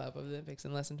wrap up of the Olympics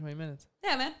in less than 20 minutes.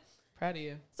 Yeah, man. Proud of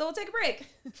you. So we'll take a break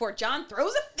before John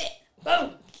throws a fit.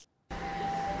 Boom.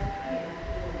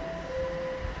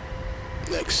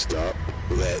 Next up,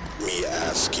 let me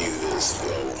ask you this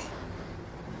though.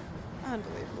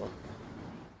 Unbelievable.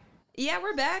 Yeah,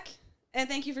 we're back, and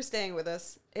thank you for staying with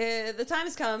us. The time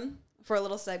has come for a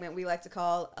little segment we like to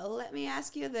call Let Me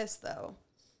Ask You This, though.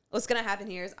 What's going to happen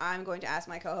here is I'm going to ask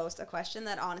my co-host a question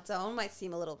that on its own might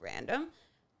seem a little random,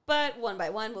 but one by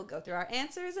one we'll go through our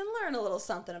answers and learn a little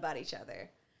something about each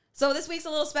other. So this week's a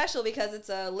little special because it's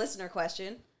a listener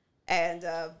question, and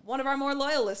one of our more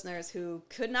loyal listeners who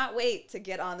could not wait to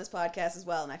get on this podcast as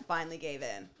well, and I finally gave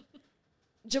in.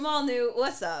 Jamal New,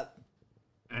 what's up?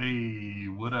 Hey,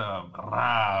 what up?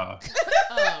 Rah.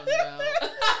 Oh, no.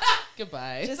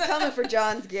 Goodbye. Just coming for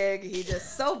John's gig. He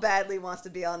just so badly wants to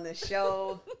be on this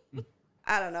show.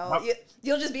 I don't know.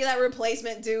 You'll just be that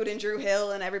replacement dude in Drew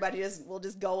Hill, and everybody will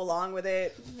just go along with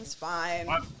it. It's fine.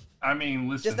 I mean,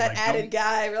 listen. Just that like, added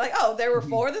guy. We're like, oh, there were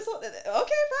four this one.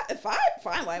 Okay,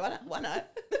 fine. Why not?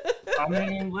 I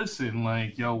mean, listen,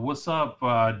 like, yo, what's up,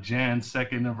 Jan,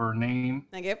 second of her name?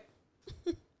 Thank you.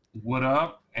 What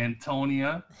up,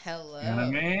 Antonia? Hello. You know what I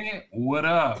mean? What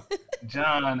up,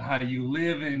 John? How you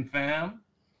living, fam?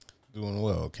 Doing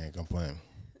well. Can't complain.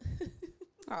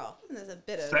 Oh, there's a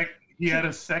bit of... He had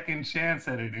a second chance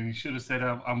at it, and he should have said,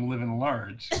 I'm living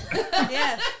large.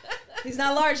 Yeah. He's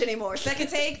not large anymore. Second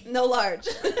take, no large.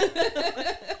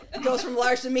 Goes from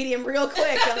large to medium real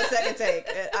quick on the second take.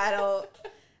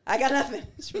 I got nothing.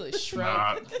 It's really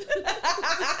shrunk.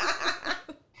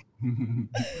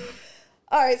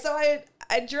 All right, so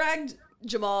I dragged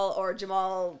Jamal, or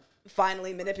Jamal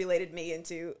finally manipulated me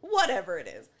into whatever it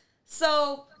is.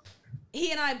 So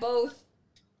he and I both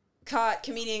caught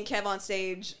comedian Kev on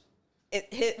stage.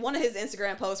 It hit one of his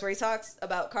Instagram posts where he talks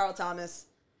about Carl Thomas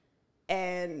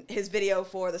and his video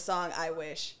for the song I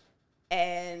Wish.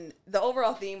 And the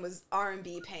overall theme was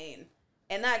R&B pain.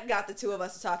 And that got the two of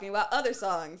us talking about other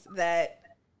songs that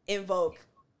invoke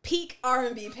peak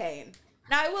R&B pain.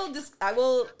 Now, I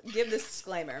will give this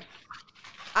disclaimer.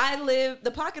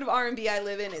 The pocket of R&B I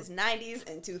live in is 90s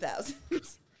and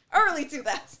 2000s. Early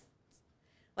 2000s.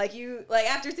 Like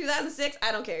after 2006,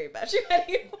 I don't care about you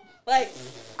anymore. Like,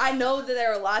 I know that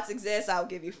there are lots exist. I'll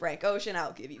give you Frank Ocean.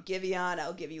 I'll give you Giveon.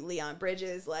 I'll give you Leon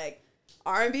Bridges. Like,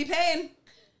 R&B pain.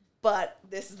 But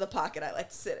this is the pocket I like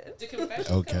to sit in. Did Confessions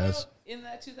come out in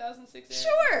that 2006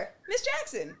 era? Sure. Miss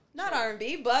Jackson. Not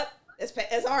R&B, but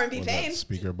as R&B pain.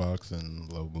 Speaker box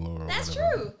and low blow or That's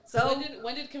whatever. true. So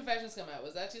when did Confessions come out?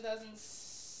 Was that 2000?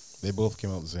 They both came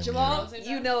out the same Jamal, year.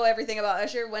 you know everything about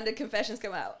Usher. When did Confessions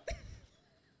come out?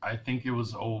 I think it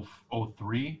was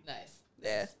 03. Nice.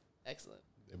 Yeah. Excellent.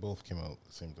 They both came out at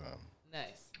the same time.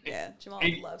 Nice. Yeah, Jamal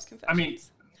loves Confessions. I mean,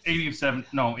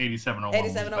 8701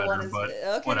 8701 was is better, but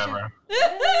okay. whatever.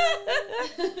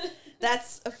 Sure.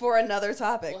 That's for another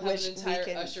topic, We'll have which an entire we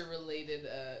can. Usher-related...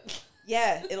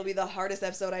 Yeah, it'll be the hardest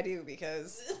episode I do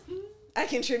because I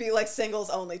contribute like singles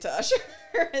only to Usher.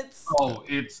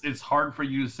 It's hard for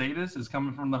you to say this? It's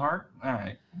coming from the heart? All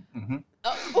right. Mm-hmm.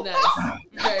 Oh,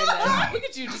 nice. Very nice. Look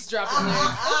at you just dropping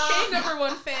lyrics. Okay, number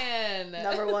one fan.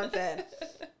 Number one fan.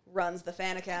 Runs the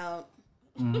fan account.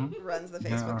 Mm-hmm. Runs the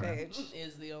Facebook page.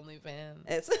 Is the only fan.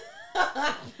 It's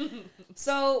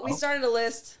So we started a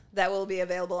list that will be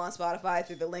available on Spotify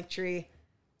through the Linktree.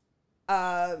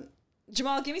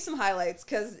 Jamal, give me some highlights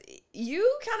because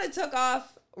you kind of took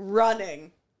off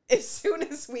running as soon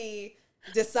as we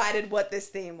decided what this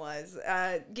theme was.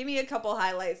 Give me a couple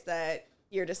highlights that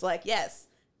you're just like, yes,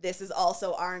 this is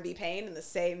also R&B pain in the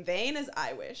same vein as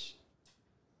I Wish.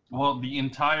 Well, the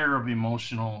entire of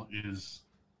Emotional is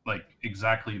like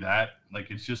exactly that.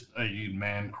 Like it's just a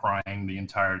man crying the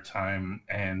entire time,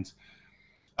 and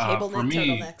Cable for knit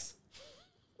me, turtlenecks.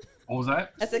 What was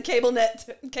that? I said cable knit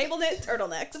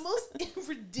turtlenecks. The most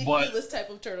ridiculous type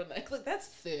of turtleneck. Like, that's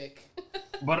thick.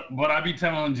 But I be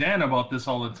telling Jan about this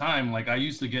all the time. Like, I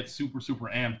used to get super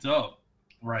amped up,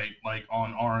 right? Like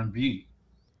on R&B.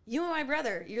 You and my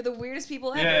brother, you're the weirdest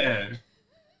people ever. Yeah.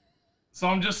 So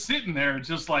I'm just sitting there,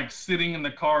 just like sitting in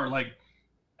the car, like,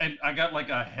 and I got like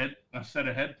a set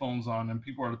of headphones on, and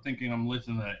people are thinking I'm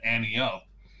listening to Annie Up,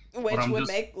 which would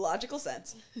make logical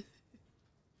sense.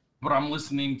 But I'm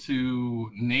listening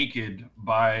to Naked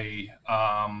by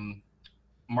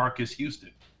Marcus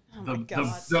Houston. Oh my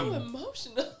God. So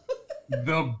emotional.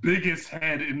 The biggest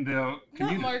head in the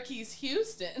community. Not Marquise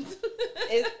Houston.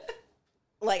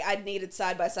 Like, I needed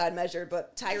side-by-side measured,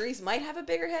 but Tyrese might have a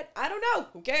bigger head. I don't know.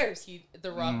 Who cares?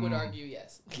 The Rock would argue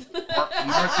yes.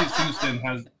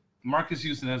 Marcus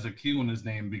Houston has a Q in his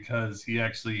name because he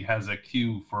actually has a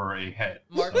Q for a head.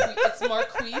 It's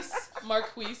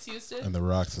Marquise Houston. And the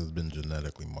Rocks has been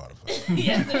genetically modified.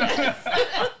 Yes, it has.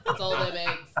 It's all them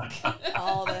eggs.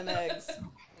 All them eggs.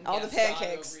 All the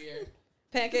pancakes.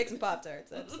 Pancakes and Pop-Tarts.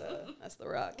 That's the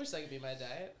Rock. Wish that could be my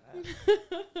diet.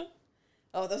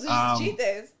 Oh, those are just cheat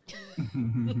days.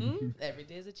 Every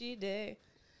day's a cheat day.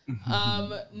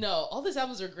 No, all these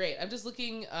albums are great. I'm just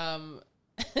looking.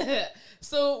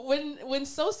 So when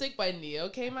So Sick by Neo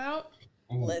came out,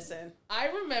 listen, I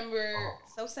remember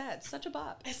so sad, such a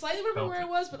bop. I slightly remember where I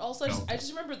was, but also I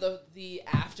just remember the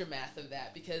aftermath of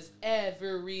that because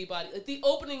everybody, like the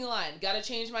opening line, gotta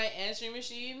change my answering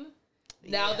machine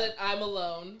now that I'm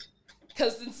alone.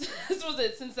 Because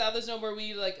since now there's no more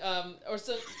weed, like, or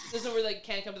so there's no more, like,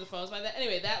 can't come to the phones by that.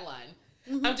 Anyway, that line.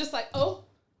 I'm just like, oh,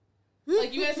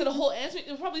 like, you guys had a whole answer.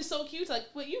 It was probably so cute. Like,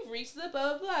 well, you've reached the blah,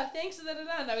 blah, blah. Thanks, da, da,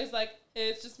 da. And I was like, hey,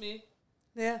 it's just me.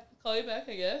 Yeah. Call you back,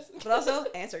 I guess. But also,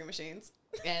 answering machines.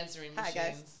 Answering machines. Hi,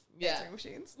 guys. Yeah. Answering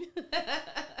machines.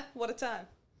 What a time.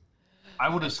 I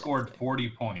would have scored 40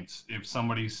 points if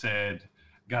somebody said,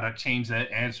 gotta change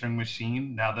that answering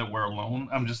machine now that we're alone.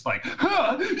 I'm just like,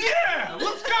 huh, yeah,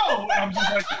 let's go. And I'm just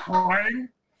like crying.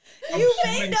 You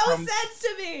made no sense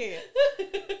to me.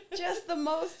 Just the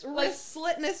most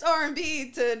slitnest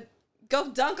R&B to go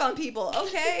dunk on people.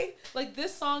 Okay. Like,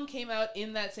 this song came out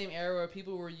in that same era where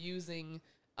people were using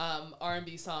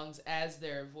R&B songs as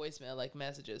their voicemail, like,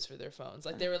 messages for their phones.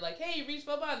 Like, they were like, hey, you reached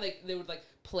blah, blah, and they would, like,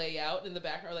 play out in the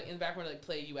background, or, like, in the background, like,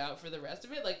 play you out for the rest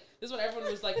of it. Like, this is when everyone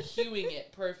was, like, cueing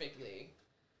it perfectly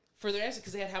for their answer,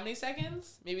 because they had how many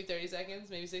seconds? Maybe 30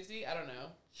 seconds? Maybe 60? I don't know.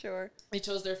 Sure. They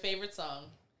chose their favorite song.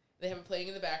 They have it playing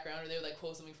in the background, or they would, like,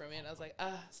 quote something from it, and I was like,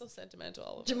 so sentimental,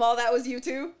 all of Jamal, that was you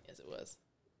too? Yes, it was.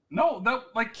 No,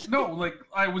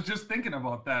 I was just thinking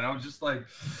about that. I was just like,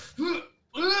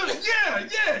 yeah.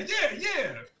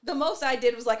 The most I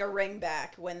did was like a ring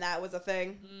back when that was a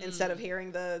thing. Instead of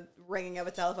hearing the ringing of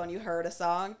a telephone, you heard a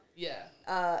song.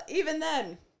 Yeah. Even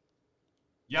then,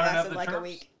 it lasted like a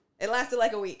week. It lasted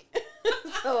like a week.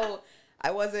 So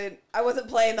I wasn't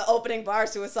playing the opening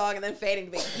bars to a song and then fading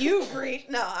to be you've reached.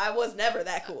 No, I was never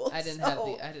that cool. I didn't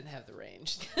have the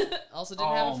range. Also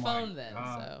didn't have a phone then,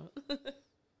 so.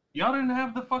 Y'all didn't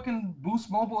have the fucking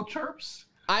Boost Mobile chirps?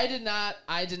 I did not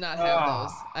have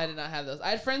those. I did not have those. I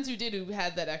had friends who did, who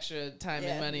had that extra time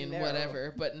and money and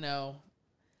whatever, but no.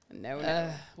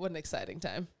 What an exciting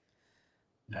time.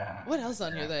 What else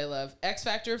on here that I love? X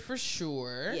Factor for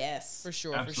sure. Yes. For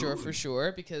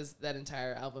sure, because that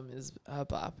entire album is a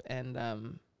bop.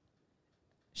 And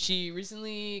she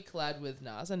recently collabed with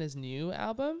Nas on his new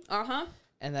album. Uh-huh.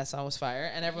 And that song was fire.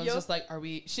 And everyone's just like, I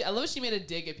love what she made a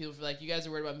dig at people for like, you guys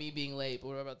are worried about me being late, but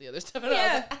what about the other stuff? And I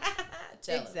was like,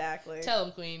 exactly. Tell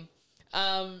him, queen.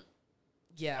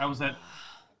 Yeah. I was at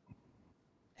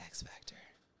X Factor.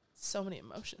 So many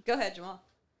emotions. Go ahead, Jamal.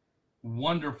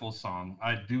 Wonderful song.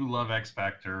 I do love X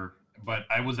Factor, but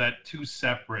I was at two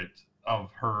separate of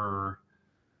her,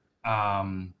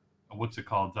 what's it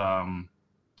called?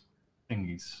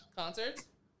 Thingies. Concerts?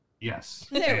 Yes.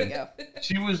 There we go.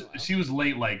 She was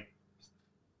late like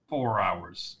 4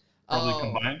 hours, probably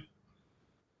combined.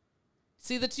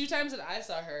 See, the two times that I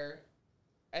saw her,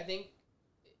 I think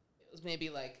it was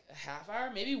maybe like a half hour,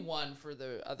 maybe one for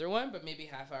the other one, but maybe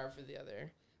half hour for the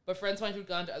other. But friends of mine who'd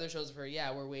gone to other shows of her,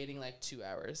 we're waiting like 2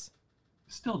 hours.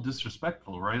 Still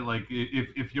disrespectful, right? Like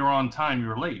if you're on time,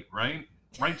 you're late, right?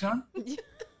 Right, John?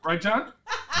 Right, John?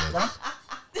 Yes.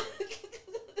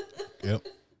 Yep.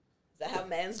 Is that how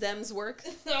Mansdems work?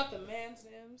 Not the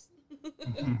Mansdems.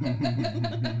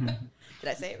 Did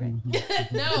I say it right?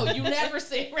 No, you never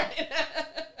say it right.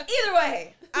 Either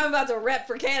way, I'm about to rep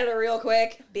for Canada real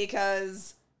quick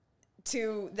because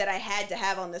two that I had to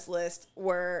have on this list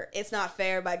were It's Not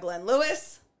Fair by Glenn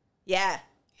Lewis. Yeah,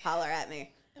 holler at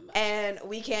me. And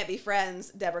we can't be friends,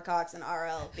 Deborah Cox and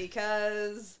RL,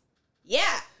 because,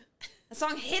 yeah, the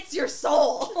song hits your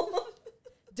soul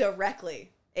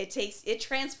directly. It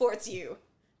transports you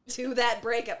to that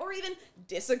breakup or even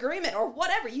disagreement or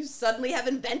whatever. You suddenly have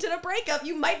invented a breakup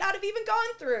you might not have even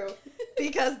gone through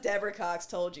because Deborah Cox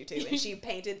told you to, and she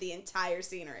painted the entire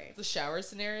scenery. The shower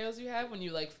scenarios you have when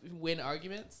you like win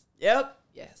arguments. Yep.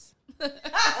 Yes.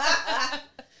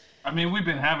 I mean, we've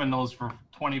been having those for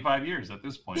 25 years at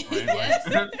this point, right? Yes.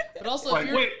 Like, But also, like, if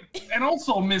you're... wait, and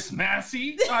also Miss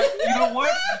Massey. You know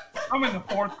what? I'm in the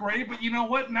 4th grade, but you know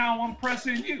what? Now I'm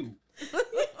pressing you.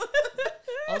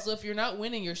 Also, if you're not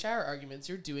winning your shower arguments,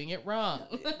 you're doing it wrong.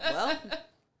 Well,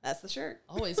 that's the shirt.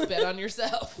 Always bet on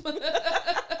yourself.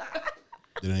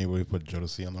 Did anybody put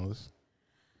Jodeci on the list?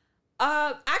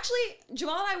 Actually,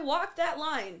 Jamal and I walked that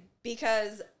line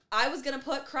because I was going to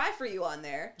put Cry For You on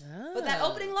there. But that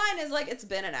opening line is like, it's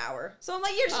been an hour. So I'm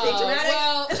like, you're just being dramatic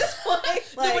well, at this point.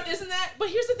 Like, no, but isn't that... But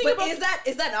here's the thing but about...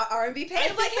 is that not R&B pain?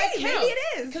 I'm like, hey, maybe it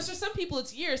is. Because for some people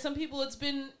it's years. Some people it's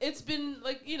been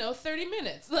like, 30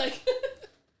 minutes. Like...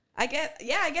 I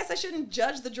guess I shouldn't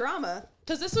judge the drama.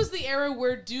 Because this was the era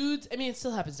where dudes, I mean, it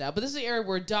still happens now, but this is the era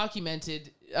where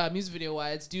documented music video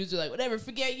wise, dudes are like, whatever,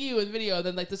 forget you in video. And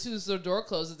then, like, as soon as the door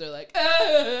closes, they're like,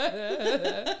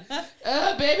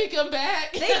 baby, come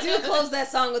back. They do close that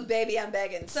song with Baby, I'm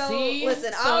Begging. So, see?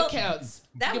 listen, so it counts.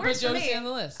 That you can works put for Jodeci me. on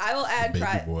the list. I will add Baby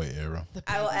Cry. boy era.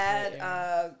 I will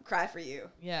add Cry For You.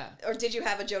 Yeah. Or did you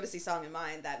have a Jodeci song in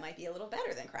mind that might be a little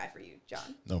better than Cry For You,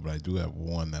 John? No, but I do have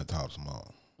one that tops them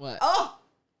all. What? Oh!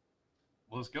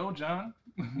 Let's go, John.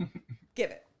 Give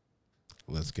it.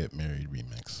 Let's Get Married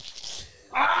remix.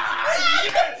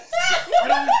 Yes!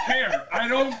 I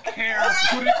don't care.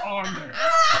 Put it on there.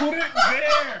 Put it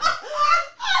there.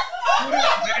 Put it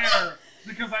there.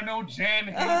 Because I know Jan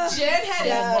hates it. Jen had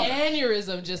an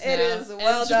aneurysm just now. It is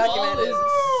well and Jamal documented. is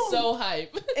so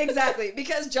hype. Exactly.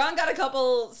 Because John got a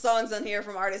couple songs on here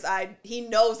from artists he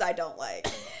knows I don't like.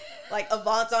 Like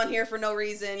Avant's on here for no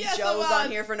reason. Yes, Joe's Avant.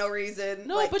 on here for no reason.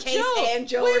 No, like but Case Joe. and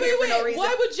Joe wait, are here wait, for no reason.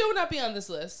 Why would Joe not be on this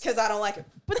list? Because I don't like him.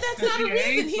 But that's not a He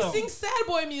reason. hates He them. sings sad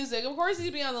boy music. Of course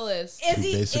he'd be on the list. Is Too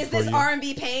he? basic Is for this you?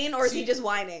 R&B pain or is he just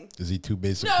whining? Is he too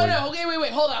basic No, for no, you? okay,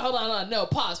 wait, hold on. No,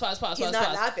 pause. He's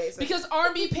not basic. Because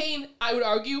R&B pain, I would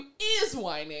argue, is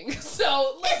whining.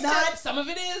 So It's not. some of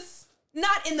it is.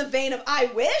 Not in the vein of I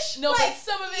wish. No, like, but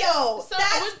some of it. Yo, some,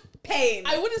 that's pain.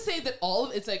 I wouldn't say that all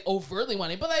of it's like overtly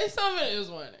whining, but like some of it is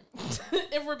whining.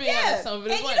 If we're being honest, some of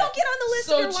it is and whining. you don't get on the list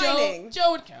so of your whining.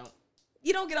 Joe would count.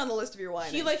 You don't get on the list of your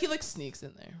whining. He like sneaks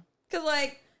in there. Because,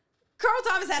 like, Carl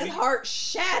Thomas had his heart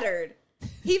shattered.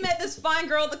 He met this fine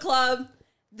girl at the club.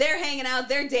 They're hanging out.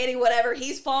 They're dating, whatever.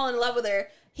 He's falling in love with her.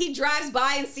 He drives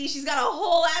by and sees she's got a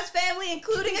whole ass family,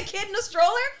 including a kid in a stroller.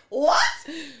 What?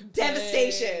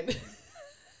 Devastation.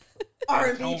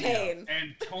 R&B pain.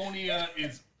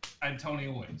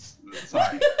 Antonia wins.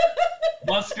 Sorry.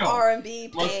 Let's go. R&B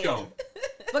pain. Let's go.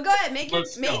 But go ahead, make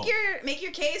Let's go.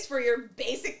 your case for your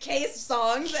basic case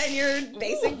songs and your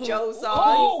basic Joe songs.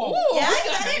 Oh, yeah, we I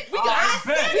got said it. it. We I got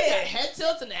said We got it. head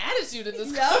tilts and attitude in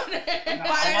this Yup. corner.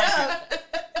 Fired up.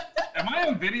 Am I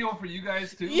on video for you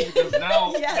guys too? Because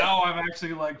now, Yes. now I'm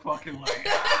actually like fucking like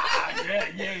yeah.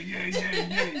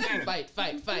 Fight.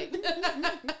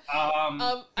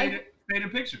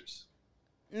 Faded Pictures.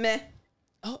 Meh.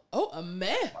 Oh, a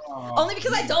meh. Only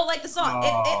because I don't like the song. It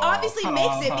obviously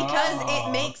makes it because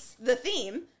it makes the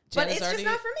theme, but it's just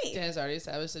not for me. Jen has already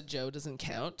established that Joe doesn't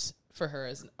count for her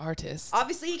as an artist.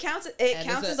 Obviously, he counts it. It And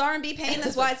counts as as a- R&B pain.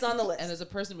 That's why it's on the list. And as a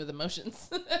person with emotions,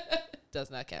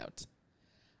 does not count.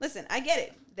 Listen, I get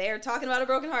it. They're talking about a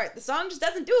broken heart. The song just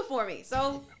doesn't do it for me.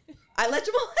 So I let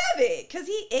Jamal have it because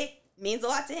it means a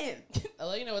lot to him. I'll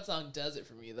let you know what song does it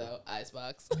for me though.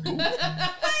 Icebox.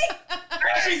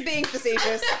 She's being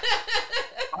facetious.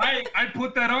 I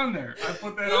put that on there. I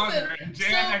put that on Listen, there, and Jan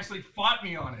so- actually fought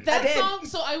me on it. That did. song,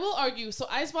 so I will argue. So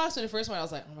Icebox, when it first went, I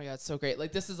was like, oh my god, so great.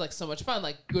 Like, this is like so much fun.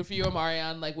 Like, good for you,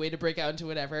 Omarion. Like, way to break out into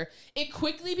whatever. It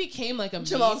quickly became like a meme.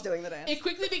 Jamal's doing the dance. It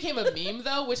quickly became a meme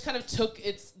though, which kind of took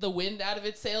the wind out of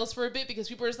its sails for a bit because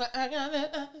people were just like,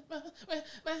 or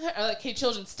like, hey,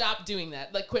 children, stop doing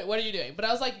that. Like, quit. What are you doing? But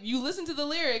I was like, you listen to the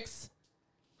lyrics.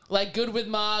 Like, good with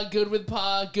Ma, good with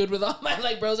Pa, good with all my,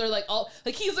 like, bros are, like, all,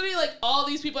 like, he's literally, like, all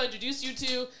these people I introduced you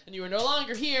to, and you are no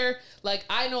longer here. Like,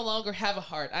 I no longer have a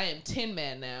heart. I am Tin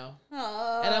Man now.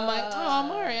 And I'm like, oh,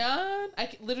 Marion.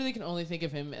 Literally can only think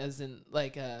of him as in,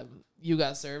 like, you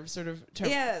got served sort of term.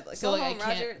 Yeah, like, So, go like, home,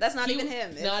 Roger. That's not even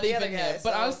him. It's Not the even other guy, him.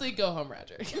 But so- honestly, go home,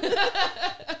 Roger.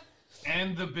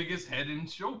 And the biggest head in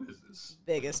show business.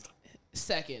 Biggest.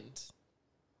 Second.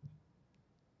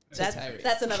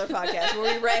 That's another podcast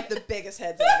where we rank the biggest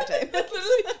heads in entertainment.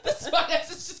 Literally, this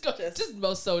podcast is just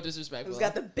most so disrespectful. Who's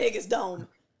got the biggest dome?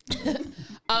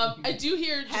 I do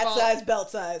hear hat size, belt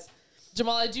size.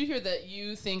 Jamal, I do hear that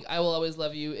you think "I Will Always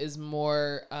Love You" is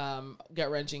more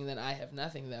gut-wrenching than "I Have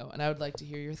Nothing," though, and I would like to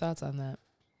hear your thoughts on that.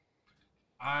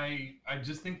 I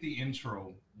just think the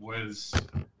intro was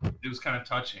kind of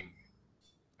touching,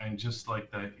 and just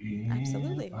like the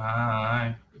absolutely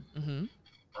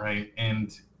right,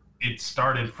 and it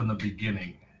started from the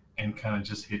beginning and kind of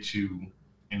just hit you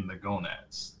in the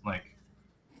gonads. Like,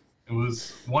 it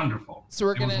was wonderful. So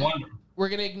we're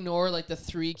gonna ignore like the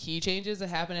 3 key changes that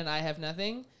happen in "I Have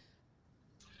Nothing."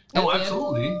 No,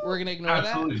 absolutely. We're gonna ignore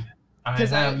that. I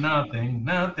have nothing.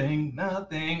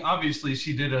 Obviously,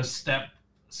 she did a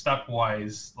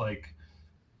stepwise like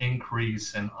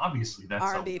increase, and obviously that's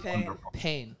R&B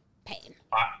pain.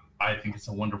 I think it's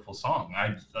a wonderful song.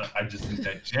 I just think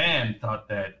that Jan thought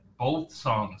that both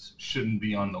songs shouldn't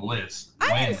be on the list.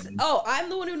 I'm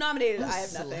the one who nominated "I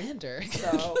Have Nothing." Slander.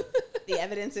 So the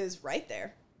evidence is right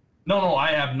there. No,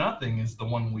 "I Have Nothing" is the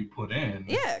one we put in.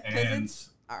 Yeah, because it's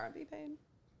R&B pain.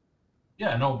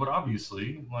 Yeah, no, but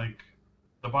obviously, like,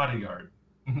 The Bodyguard.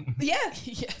 Yeah.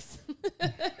 Yes.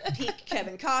 Peak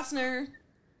Kevin Costner,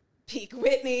 peak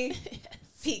Whitney,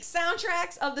 peak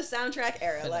soundtracks of the soundtrack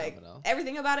era. Phenomenal. Like,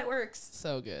 everything about it works.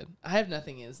 So good. "I Have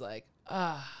Nothing" is like,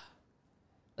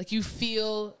 like you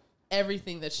feel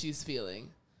everything that she's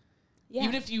feeling. Yeah.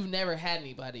 Even if you've never had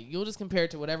anybody, you'll just compare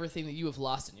it to whatever thing that you have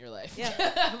lost in your life.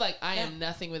 Yeah. Like, I am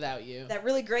nothing without you. That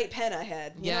really great pen I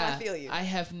had. You know, I feel you. I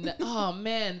have oh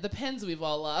man, the pens we've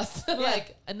all lost.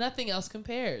 Like, nothing else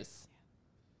compares.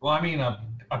 Well, I mean, a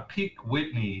peak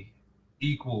Whitney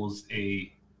equals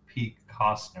a peak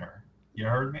Costner. You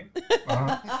heard me?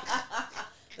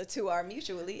 The two are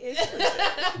mutually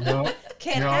exclusive. No.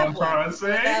 Can't have one I'm trying to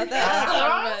say. without the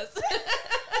other.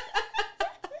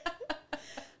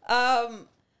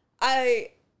 I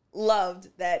loved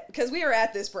that because we were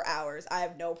at this for hours. I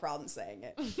have no problem saying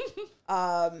it.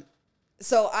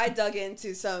 So I dug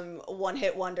into some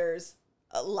one-hit wonders.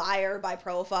 "Liar" by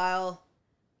Profile.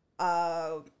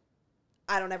 "I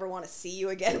Don't Ever Want to See You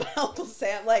Again" by Uncle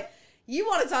Sam. Like, you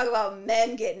want to talk about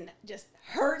men getting just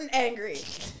hurt and angry.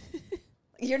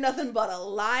 You're nothing but a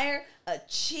liar, a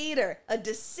cheater, a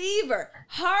deceiver,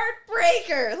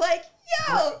 heartbreaker. Like,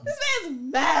 yo, this man's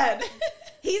mad.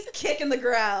 He's kicking the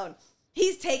ground.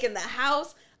 He's taking the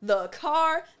house, the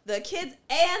car, the kids,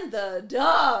 and the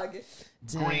dog.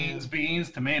 Greens,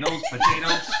 beans, tomatoes,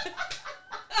 potatoes.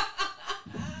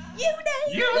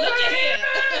 Look at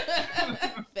him.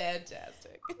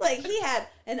 Fantastic. Like, he had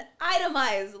an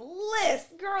itemized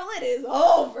list. Girl, it is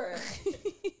over.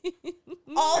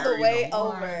 All the way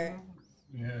over.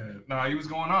 Yeah. No, he was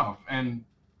going off. And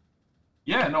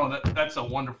yeah, no, that's a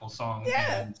wonderful song.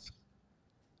 Yeah. And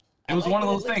it was one of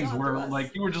those things where,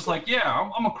 like, you were just like, yeah, I'm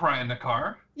going to cry in the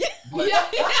car. Yeah. But,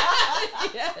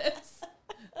 Yes.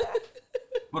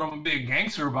 but I'm going to be a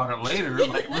gangster about it later.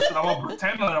 Like, listen, I'm going to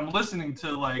pretend that I'm listening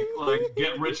to, like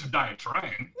Get Rich or Die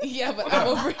Trying. Yeah, but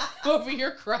I'm over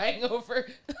here crying over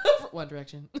One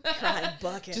Direction. Crying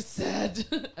buckets. Just sad.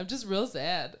 I'm just real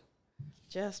sad.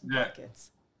 Just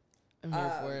buckets. I'm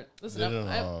here for it. Listen,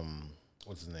 Didn't,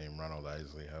 what's his name? Ronald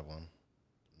Isley have one.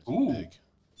 Mr. Ooh. Big.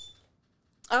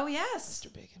 Oh, yes.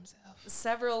 Mr. Big himself.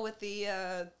 Several with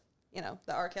the,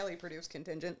 the R. Kelly produced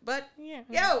contingent. But, yo,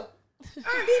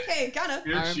 R&B pain, kind of.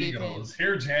 Here she goes.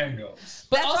 Here Jan goes.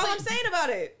 But That's also, all I'm saying about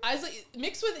it. Isley,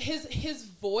 mixed with his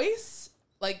voice,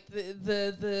 like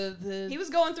the He was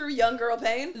going through young girl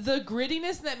pain. The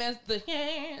grittiness in that man's the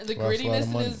Lost grittiness a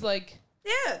in lot of his like.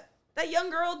 Yeah, that young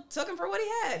girl took him for what he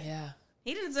had. Yeah.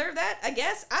 He didn't deserve that, I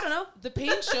guess. I don't know. The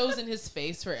pain shows in his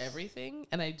face for everything,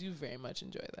 and I do very much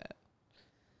enjoy that.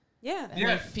 Yeah. And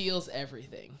he feels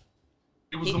everything.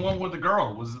 It was the one with the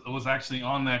girl was actually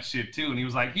on that shit too, and he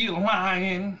was like, "You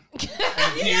lying." It's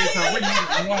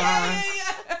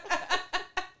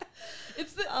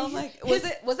the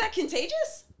was that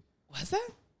contagious? Was that?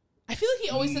 I feel like he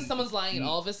always says someone's lying in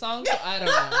all of his songs, so I don't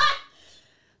know.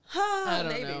 I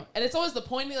don't know. And it's always the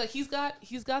point, like he's got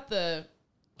the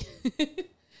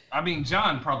I mean,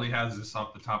 John probably has this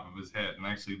off the top of his head, and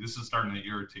actually this is starting to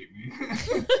irritate me.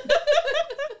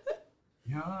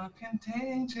 You're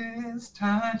contagious,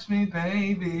 touch me,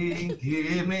 baby,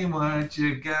 give me what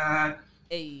you got.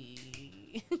 Hey.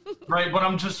 Right, but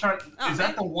I'm just trying. Is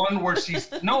that the one where she's?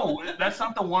 No, that's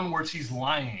not the one where she's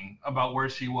lying about where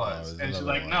she was, and she's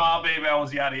like, "No, baby, I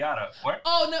was yada yada." What?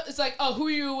 Oh no, it's like, oh, who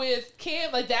are you with,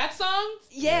 Cam? Like that song?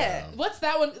 Yeah. What's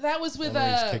that one? That was with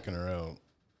He's kicking her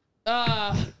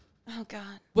out. Oh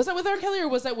God. Was that with R. Kelly or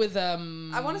was that with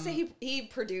I want to say he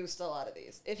produced a lot of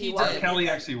these. If he R. wasn't, Kelly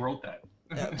actually wrote that.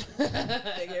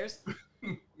 Figures.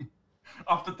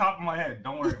 Off the top of my head,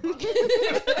 don't worry about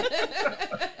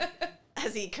it.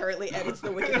 As he currently edits the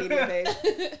Wikipedia page.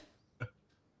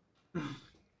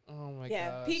 Oh my god.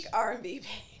 Yeah, peak R&B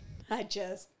pain. I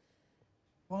just.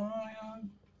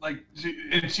 Like,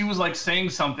 she was like saying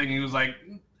something. He was like,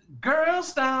 "Girl,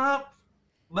 stop.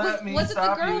 Let me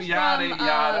stop you." Yada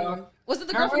yada. Was it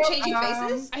the girl from Changing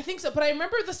Faces? I think so, but I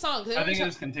remember the song. I think it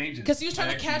was Contagious. Because he was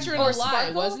trying to catch her in a Or lie,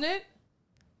 Sparkle? wasn't it?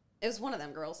 It was one of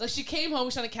them girls. Like she came home,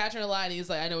 was trying to catch her in a lie, and he was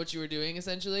like, "I know what you were doing,"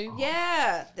 essentially.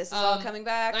 Yeah, this is all coming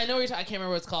back. I know what you're talking. I can't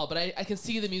remember what it's called, but I can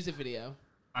see the music video.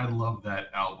 I love that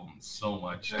album so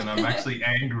much, and I'm actually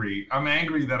angry. I'm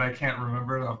angry that I can't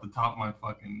remember it off the top of my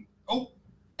fucking. Oh.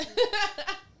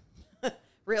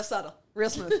 Real subtle, real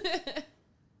smooth.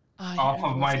 Off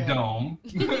of my dome.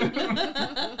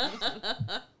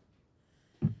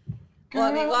 Well,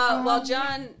 I mean, while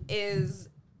John is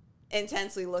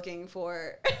intensely looking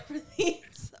for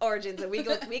these origins, and we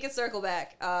can circle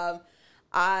back.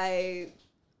 I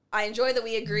enjoy that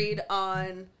we agreed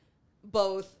on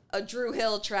both a Drew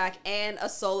Hill track and a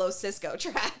solo Cisco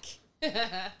track.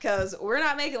 Because We're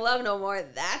Not Making Love No More,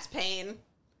 that's pain.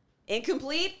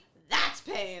 Incomplete, that's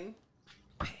pain.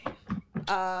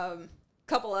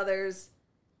 Couple others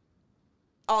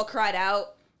all cried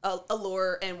out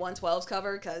Allure and 112's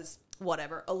cover, because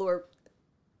whatever.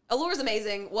 Allure's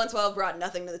amazing. 112 brought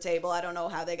nothing to the table. I don't know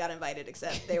how they got invited,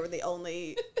 except they were the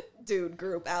only dude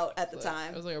group out at the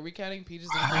time. I was like, are we counting Peaches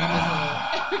and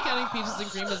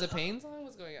Cream as a pain song?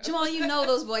 What's going on? Jamal, you know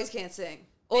those boys can't sing.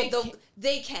 Or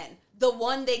they can. The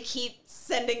one they keep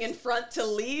sending in front to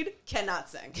lead cannot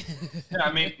sing. Yeah,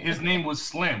 I mean, his name was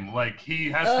Slim. Like,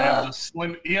 he has to have the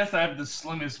slim. He has to have the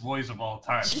slimmest voice of all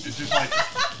time. It's just like.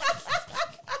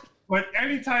 But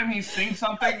anytime he sings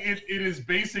something, it is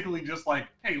basically just like,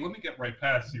 hey, let me get right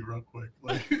past you real quick.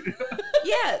 Like,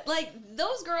 yeah, like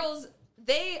those girls,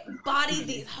 they bodied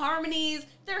these harmonies.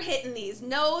 They're hitting these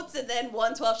notes, and then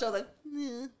 112 shows like,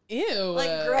 ew,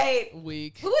 like great,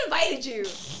 weak. Who invited you?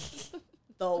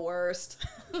 The worst.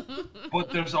 But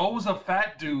there's always a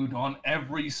fat dude on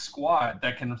every squad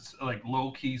that can like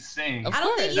low key sing. I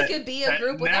don't think you could be a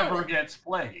group without never it. gets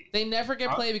played. They never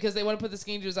get played because they want to put the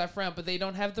skinny dudes out front, but they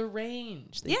don't have the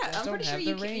range. They I'm pretty sure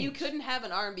you couldn't have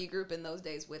an R&B group in those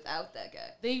days without that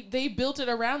guy. They built it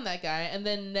around that guy and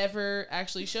then never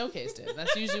actually showcased it.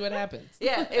 That's usually what happens.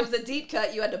 Yeah, it was a deep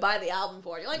cut you had to buy the album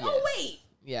for. You're like, oh wait,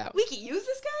 yeah, we can use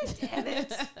this guy. Damn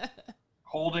it.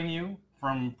 Holding You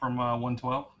from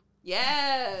 112.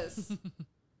 Yes.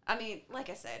 I mean, like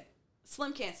I said,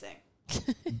 Slim can't sing.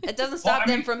 It doesn't stop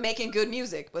them from making good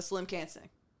music, but Slim can't sing.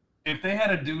 If they had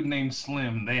a dude named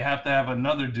Slim, they have to have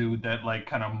another dude that like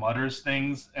kind of mutters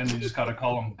things, and they just gotta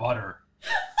call him Butter.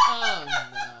 Oh no!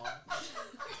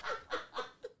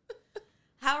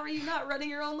 How are you not running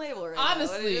your own label right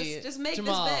Honestly, now? Just make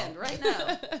Jamal. this band right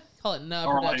now. Call it Nub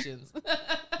Or Productions. You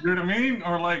know what I mean?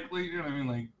 Or like, you know what I mean?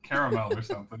 Like Caramel or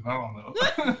something. I don't know.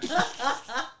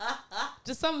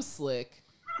 Just something slick.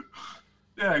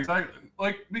 Yeah, exactly.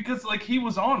 Like, because like he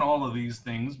was on all of these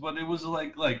things, but it was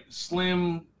like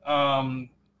Slim,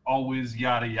 always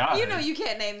yada yada. You know you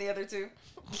can't name the other two.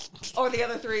 Or the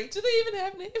other three. Do they even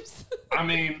have names? I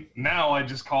mean, now I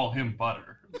just call him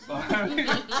Butter. So,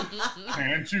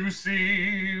 can't you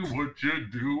see what you're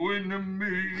doing to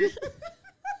me?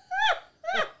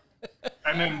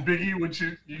 And then Biggie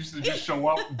used to just show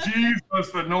up.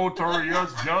 Jesus, the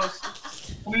notorious just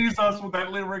please us with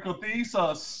that lyrical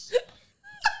thesis.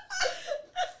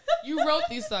 You wrote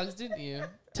these songs, didn't you?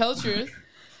 Tell the truth.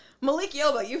 Malik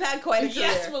Yoba, you've had quite a career.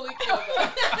 Yes, Malik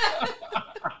Yoba.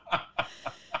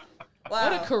 Wow.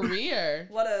 What a career.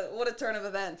 What a turn of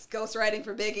events. Ghostwriting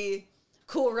for Biggie,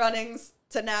 Cool Runnings,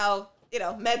 to now,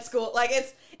 med school. Like,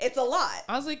 it's a lot.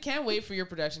 Honestly, can't wait for your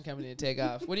production company to take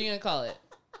off. What are you going to call it?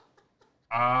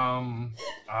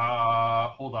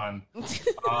 Hold on.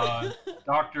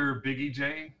 Dr. Biggie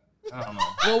J? I don't know.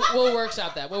 We'll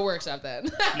workshop that.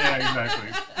 Yeah, exactly.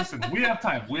 Listen, we have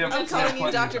time. I'm calling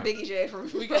you Dr. Biggie J from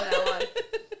now on.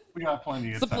 We got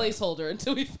plenty of time. It's a placeholder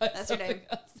until we find That's your name.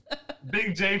 else.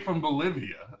 Big J from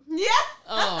Bolivia. Yeah.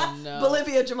 Oh, no.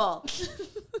 Bolivia Jamal.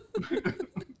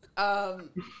 I'm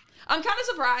kind of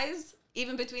surprised,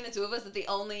 even between the two of us, that the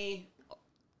only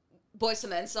Boyz II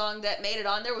Men song that made it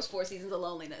on there was 4 Seasons of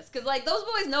Loneliness. Because, like, those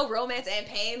boys know romance and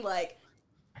pain, like,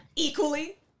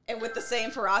 equally and with the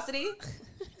same ferocity.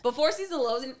 But 4 Seasons of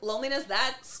Loneliness,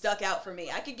 that stuck out for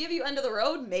me. I could give you End of the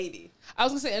Road, maybe. I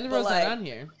was going to say End of the Road's not on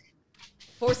here.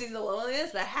 4 Seasons of Loneliness,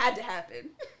 that had to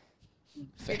happen.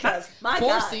 Because my 4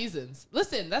 God, seasons.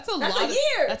 Listen, that's a That's lot. a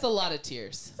year. That's a lot of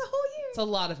tears. it's a whole year. It's a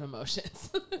lot of emotions.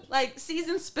 Like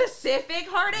season specific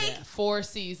heartache. Yeah, 4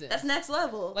 seasons. That's next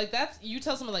level. like that's you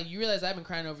tell someone like you realize I've been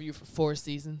crying over you for 4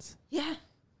 seasons. Yeah.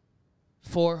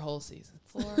 4 whole seasons.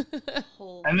 4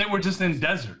 whole. And they were just in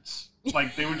deserts.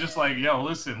 Like they were just like, yo,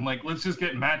 listen, like let's just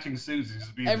get matching suits. And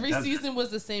just be in Every the desert. season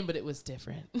was the same, but it was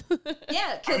different.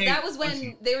 Yeah, because I mean, that was when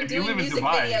listen, they were if you doing live in music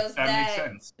Dubai, videos that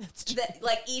makes sense. that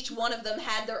like each one of them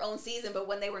had their own season, but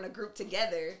when they were in a group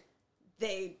together,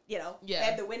 they,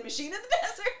 had the wind machine in the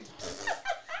desert.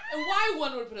 And why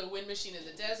one would put a wind machine in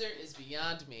the desert is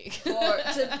beyond me.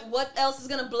 What else is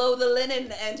gonna blow the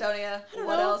linen, Antonia? What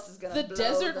know. else is gonna The blow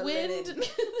desert the wind? linen?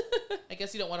 I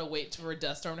guess you don't want to wait for a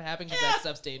dust storm to happen because Yeah, that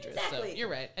stuff's dangerous. exactly. So you're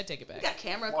right. I take it back. You got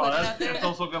camera Well, equipment out that's there.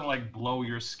 also gonna like blow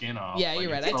your skin off. Yeah, Like,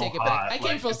 you're right. it's I so take it hot. back. I came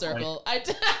Like, full it's like- circle.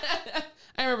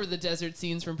 I remember the desert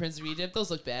scenes from Prince of Egypt.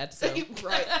 Those look bad. So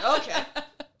Right. Okay.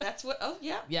 That's what. Oh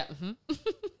yeah. yeah.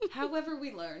 However,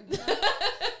 we learn.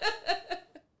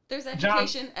 There's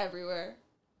education everywhere.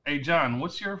 Hey John,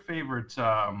 what's your favorite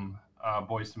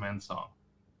Boyz II Men song?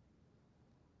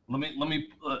 Let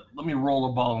me roll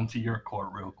a ball into your court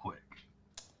real quick.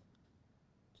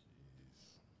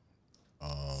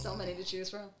 So many to choose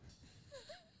from.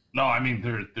 No, I mean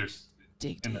there's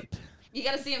Dig in the- deep. You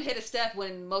got to see him hit a step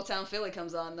when Motown Philly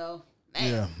comes on, though.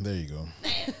 Man. Yeah, there you go.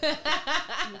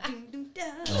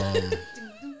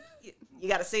 You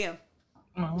got to see him.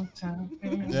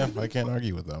 Yeah, I can't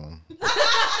argue with that one.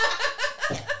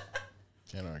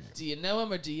 Can't argue. Do you know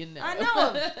him or do you know? I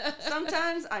know him.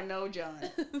 Sometimes I know John.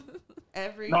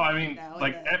 No, I mean now and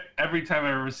like then. every time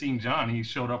I've ever seen John, he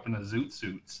showed up in a zoot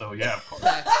suit. So yeah, of course.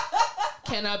 Facts.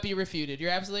 Cannot be refuted.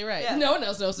 You're absolutely right. Yeah. No one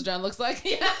else knows what John looks like.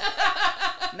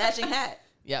 Matching hat.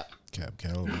 Yep. Cab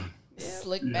Calloway.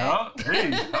 Slick Yeah, back.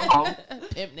 hey, hello.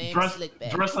 Pimp name Dress, Slick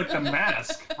back. dress like the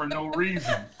Mask for no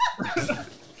reason.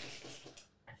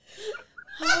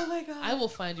 Oh my God. I will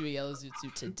find you a yellow zoot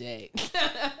suit today.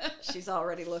 She's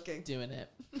already looking. Doing it.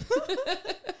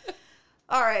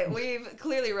 All right, we've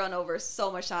clearly run over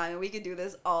so much time, and we could do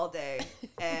this all day.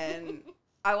 And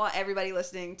I want everybody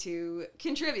listening to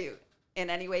contribute in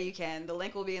any way you can. The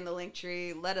link will be in the link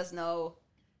tree. Let us know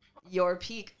your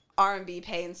peak R&B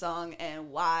pain song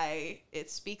and why it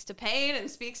speaks to pain and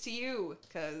speaks to you,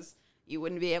 because you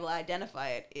wouldn't be able to identify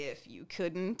it if you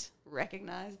couldn't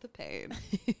recognize the pain.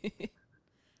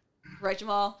 Right,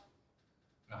 Jamal?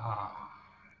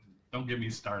 Don't get me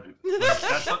started.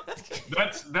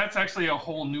 Like, that's actually a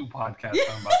whole new podcast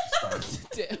I'm about to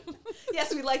start.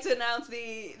 Yes, we'd like to announce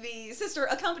the sister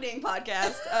accompanying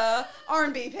podcast,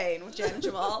 R&B Pain with Jen and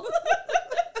Jamal.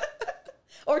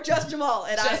 Or just Jamal,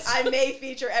 and I may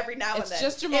feature every now and It's then,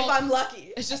 just Jamal, if I'm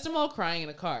lucky. It's just Jamal crying in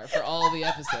a car for all the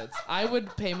episodes. I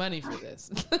would pay money for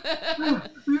this.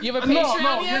 You have a Patreon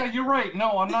No, yet? yeah, you're right.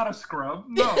 No, I'm not a scrub.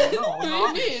 No, What do you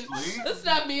mean? obviously. That's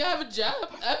not me. I have a job.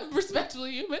 I'm a respectable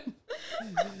human.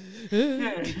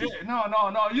 Yeah, no,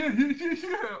 yeah.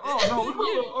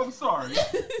 Oh, no, I'm sorry.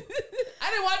 I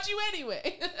didn't watch you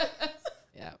anyway.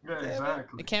 Yeah. Yeah,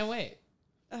 exactly. I can't wait.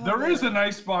 There is an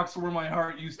icebox where my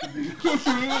heart used to be.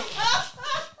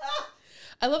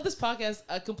 I love this podcast,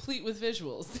 complete with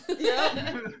visuals.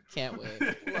 Yeah. Can't wait.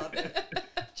 Love it.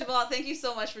 Jamal, thank you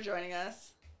so much for joining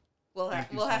us. We'll have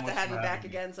Thank you so to much have you for back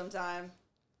having me. again sometime.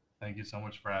 Thank you so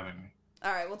much for having me.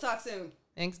 All right, we'll talk soon.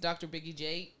 Thanks, Dr. Biggie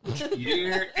J.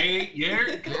 Yeah.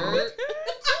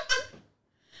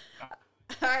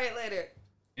 All right, later.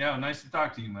 Yeah, nice to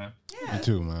talk to you, man. Yeah. You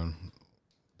too, man.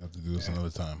 Have to do this another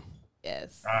time.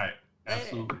 Yes. All right,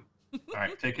 absolutely. All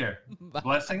right, take care.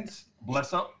 Blessings.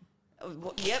 Bless up.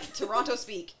 Yep, Toronto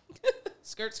speak.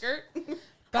 Skirt, skirt.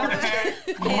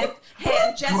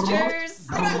 Hand gestures.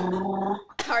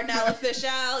 Cardinal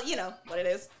official. You know what it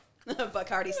is.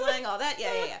 Bacardi slang, all that.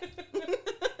 Yeah.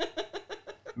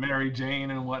 Mary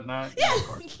Jane and whatnot. Yes, Of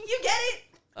course. you get it.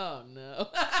 Oh, no.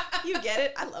 You get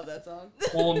it. I love that song.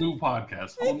 Whole new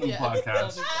podcast. Yes,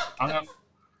 podcast. whole new I'm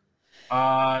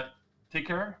gonna, take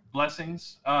care.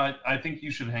 Blessings. I think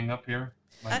you should hang up here.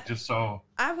 Like, just so.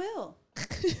 I will.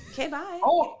 Okay, bye.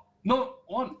 Oh, no.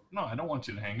 No, I don't want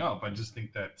you to hang up. I just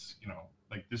think that,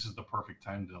 like, this is the perfect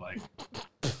time to, like.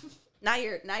 Now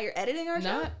you're editing our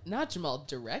show? Not Jamal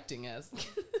directing us.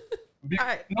 All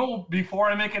right. No, before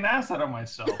I make an ass out of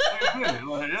myself. It's too late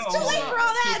for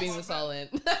all that. Keeping this all in.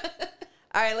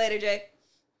 All right, later, Jay.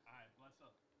 All right, bless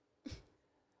up.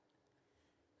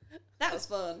 That was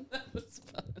fun. That was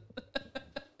fun.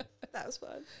 That was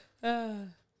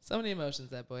fun. So many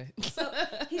emotions, that boy. So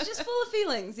he's just full of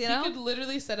feelings, you know? He could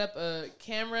literally set up a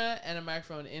camera and a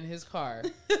microphone in his car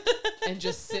and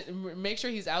just sit and make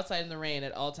sure he's outside in the rain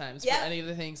at all times for any of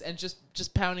the things, and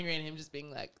just pounding rain, him just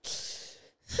being like,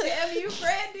 damn you,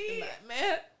 Brandy.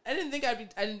 Man, I didn't think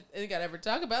I'd ever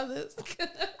talk about this.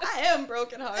 I am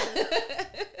brokenhearted.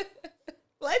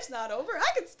 Life's not over.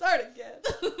 I can start again.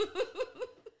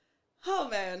 Oh,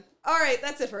 man. All right,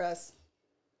 that's it for us.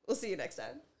 We'll see you next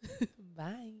time.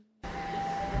 Bye.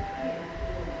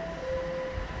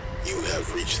 You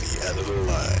have reached the end of the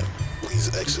line.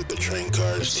 Please exit the train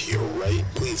cars to your right.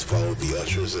 Please follow the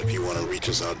ushers if you want to reach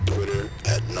us on Twitter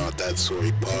at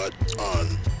NotThatSorryPod, on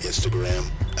Instagram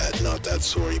at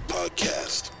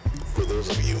NotThatSorryPodcast. For those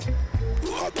of you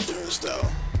who hop the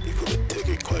turnstile before the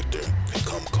ticket collector can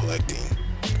come collecting,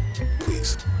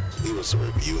 please leave us a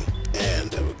review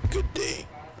and have a good day.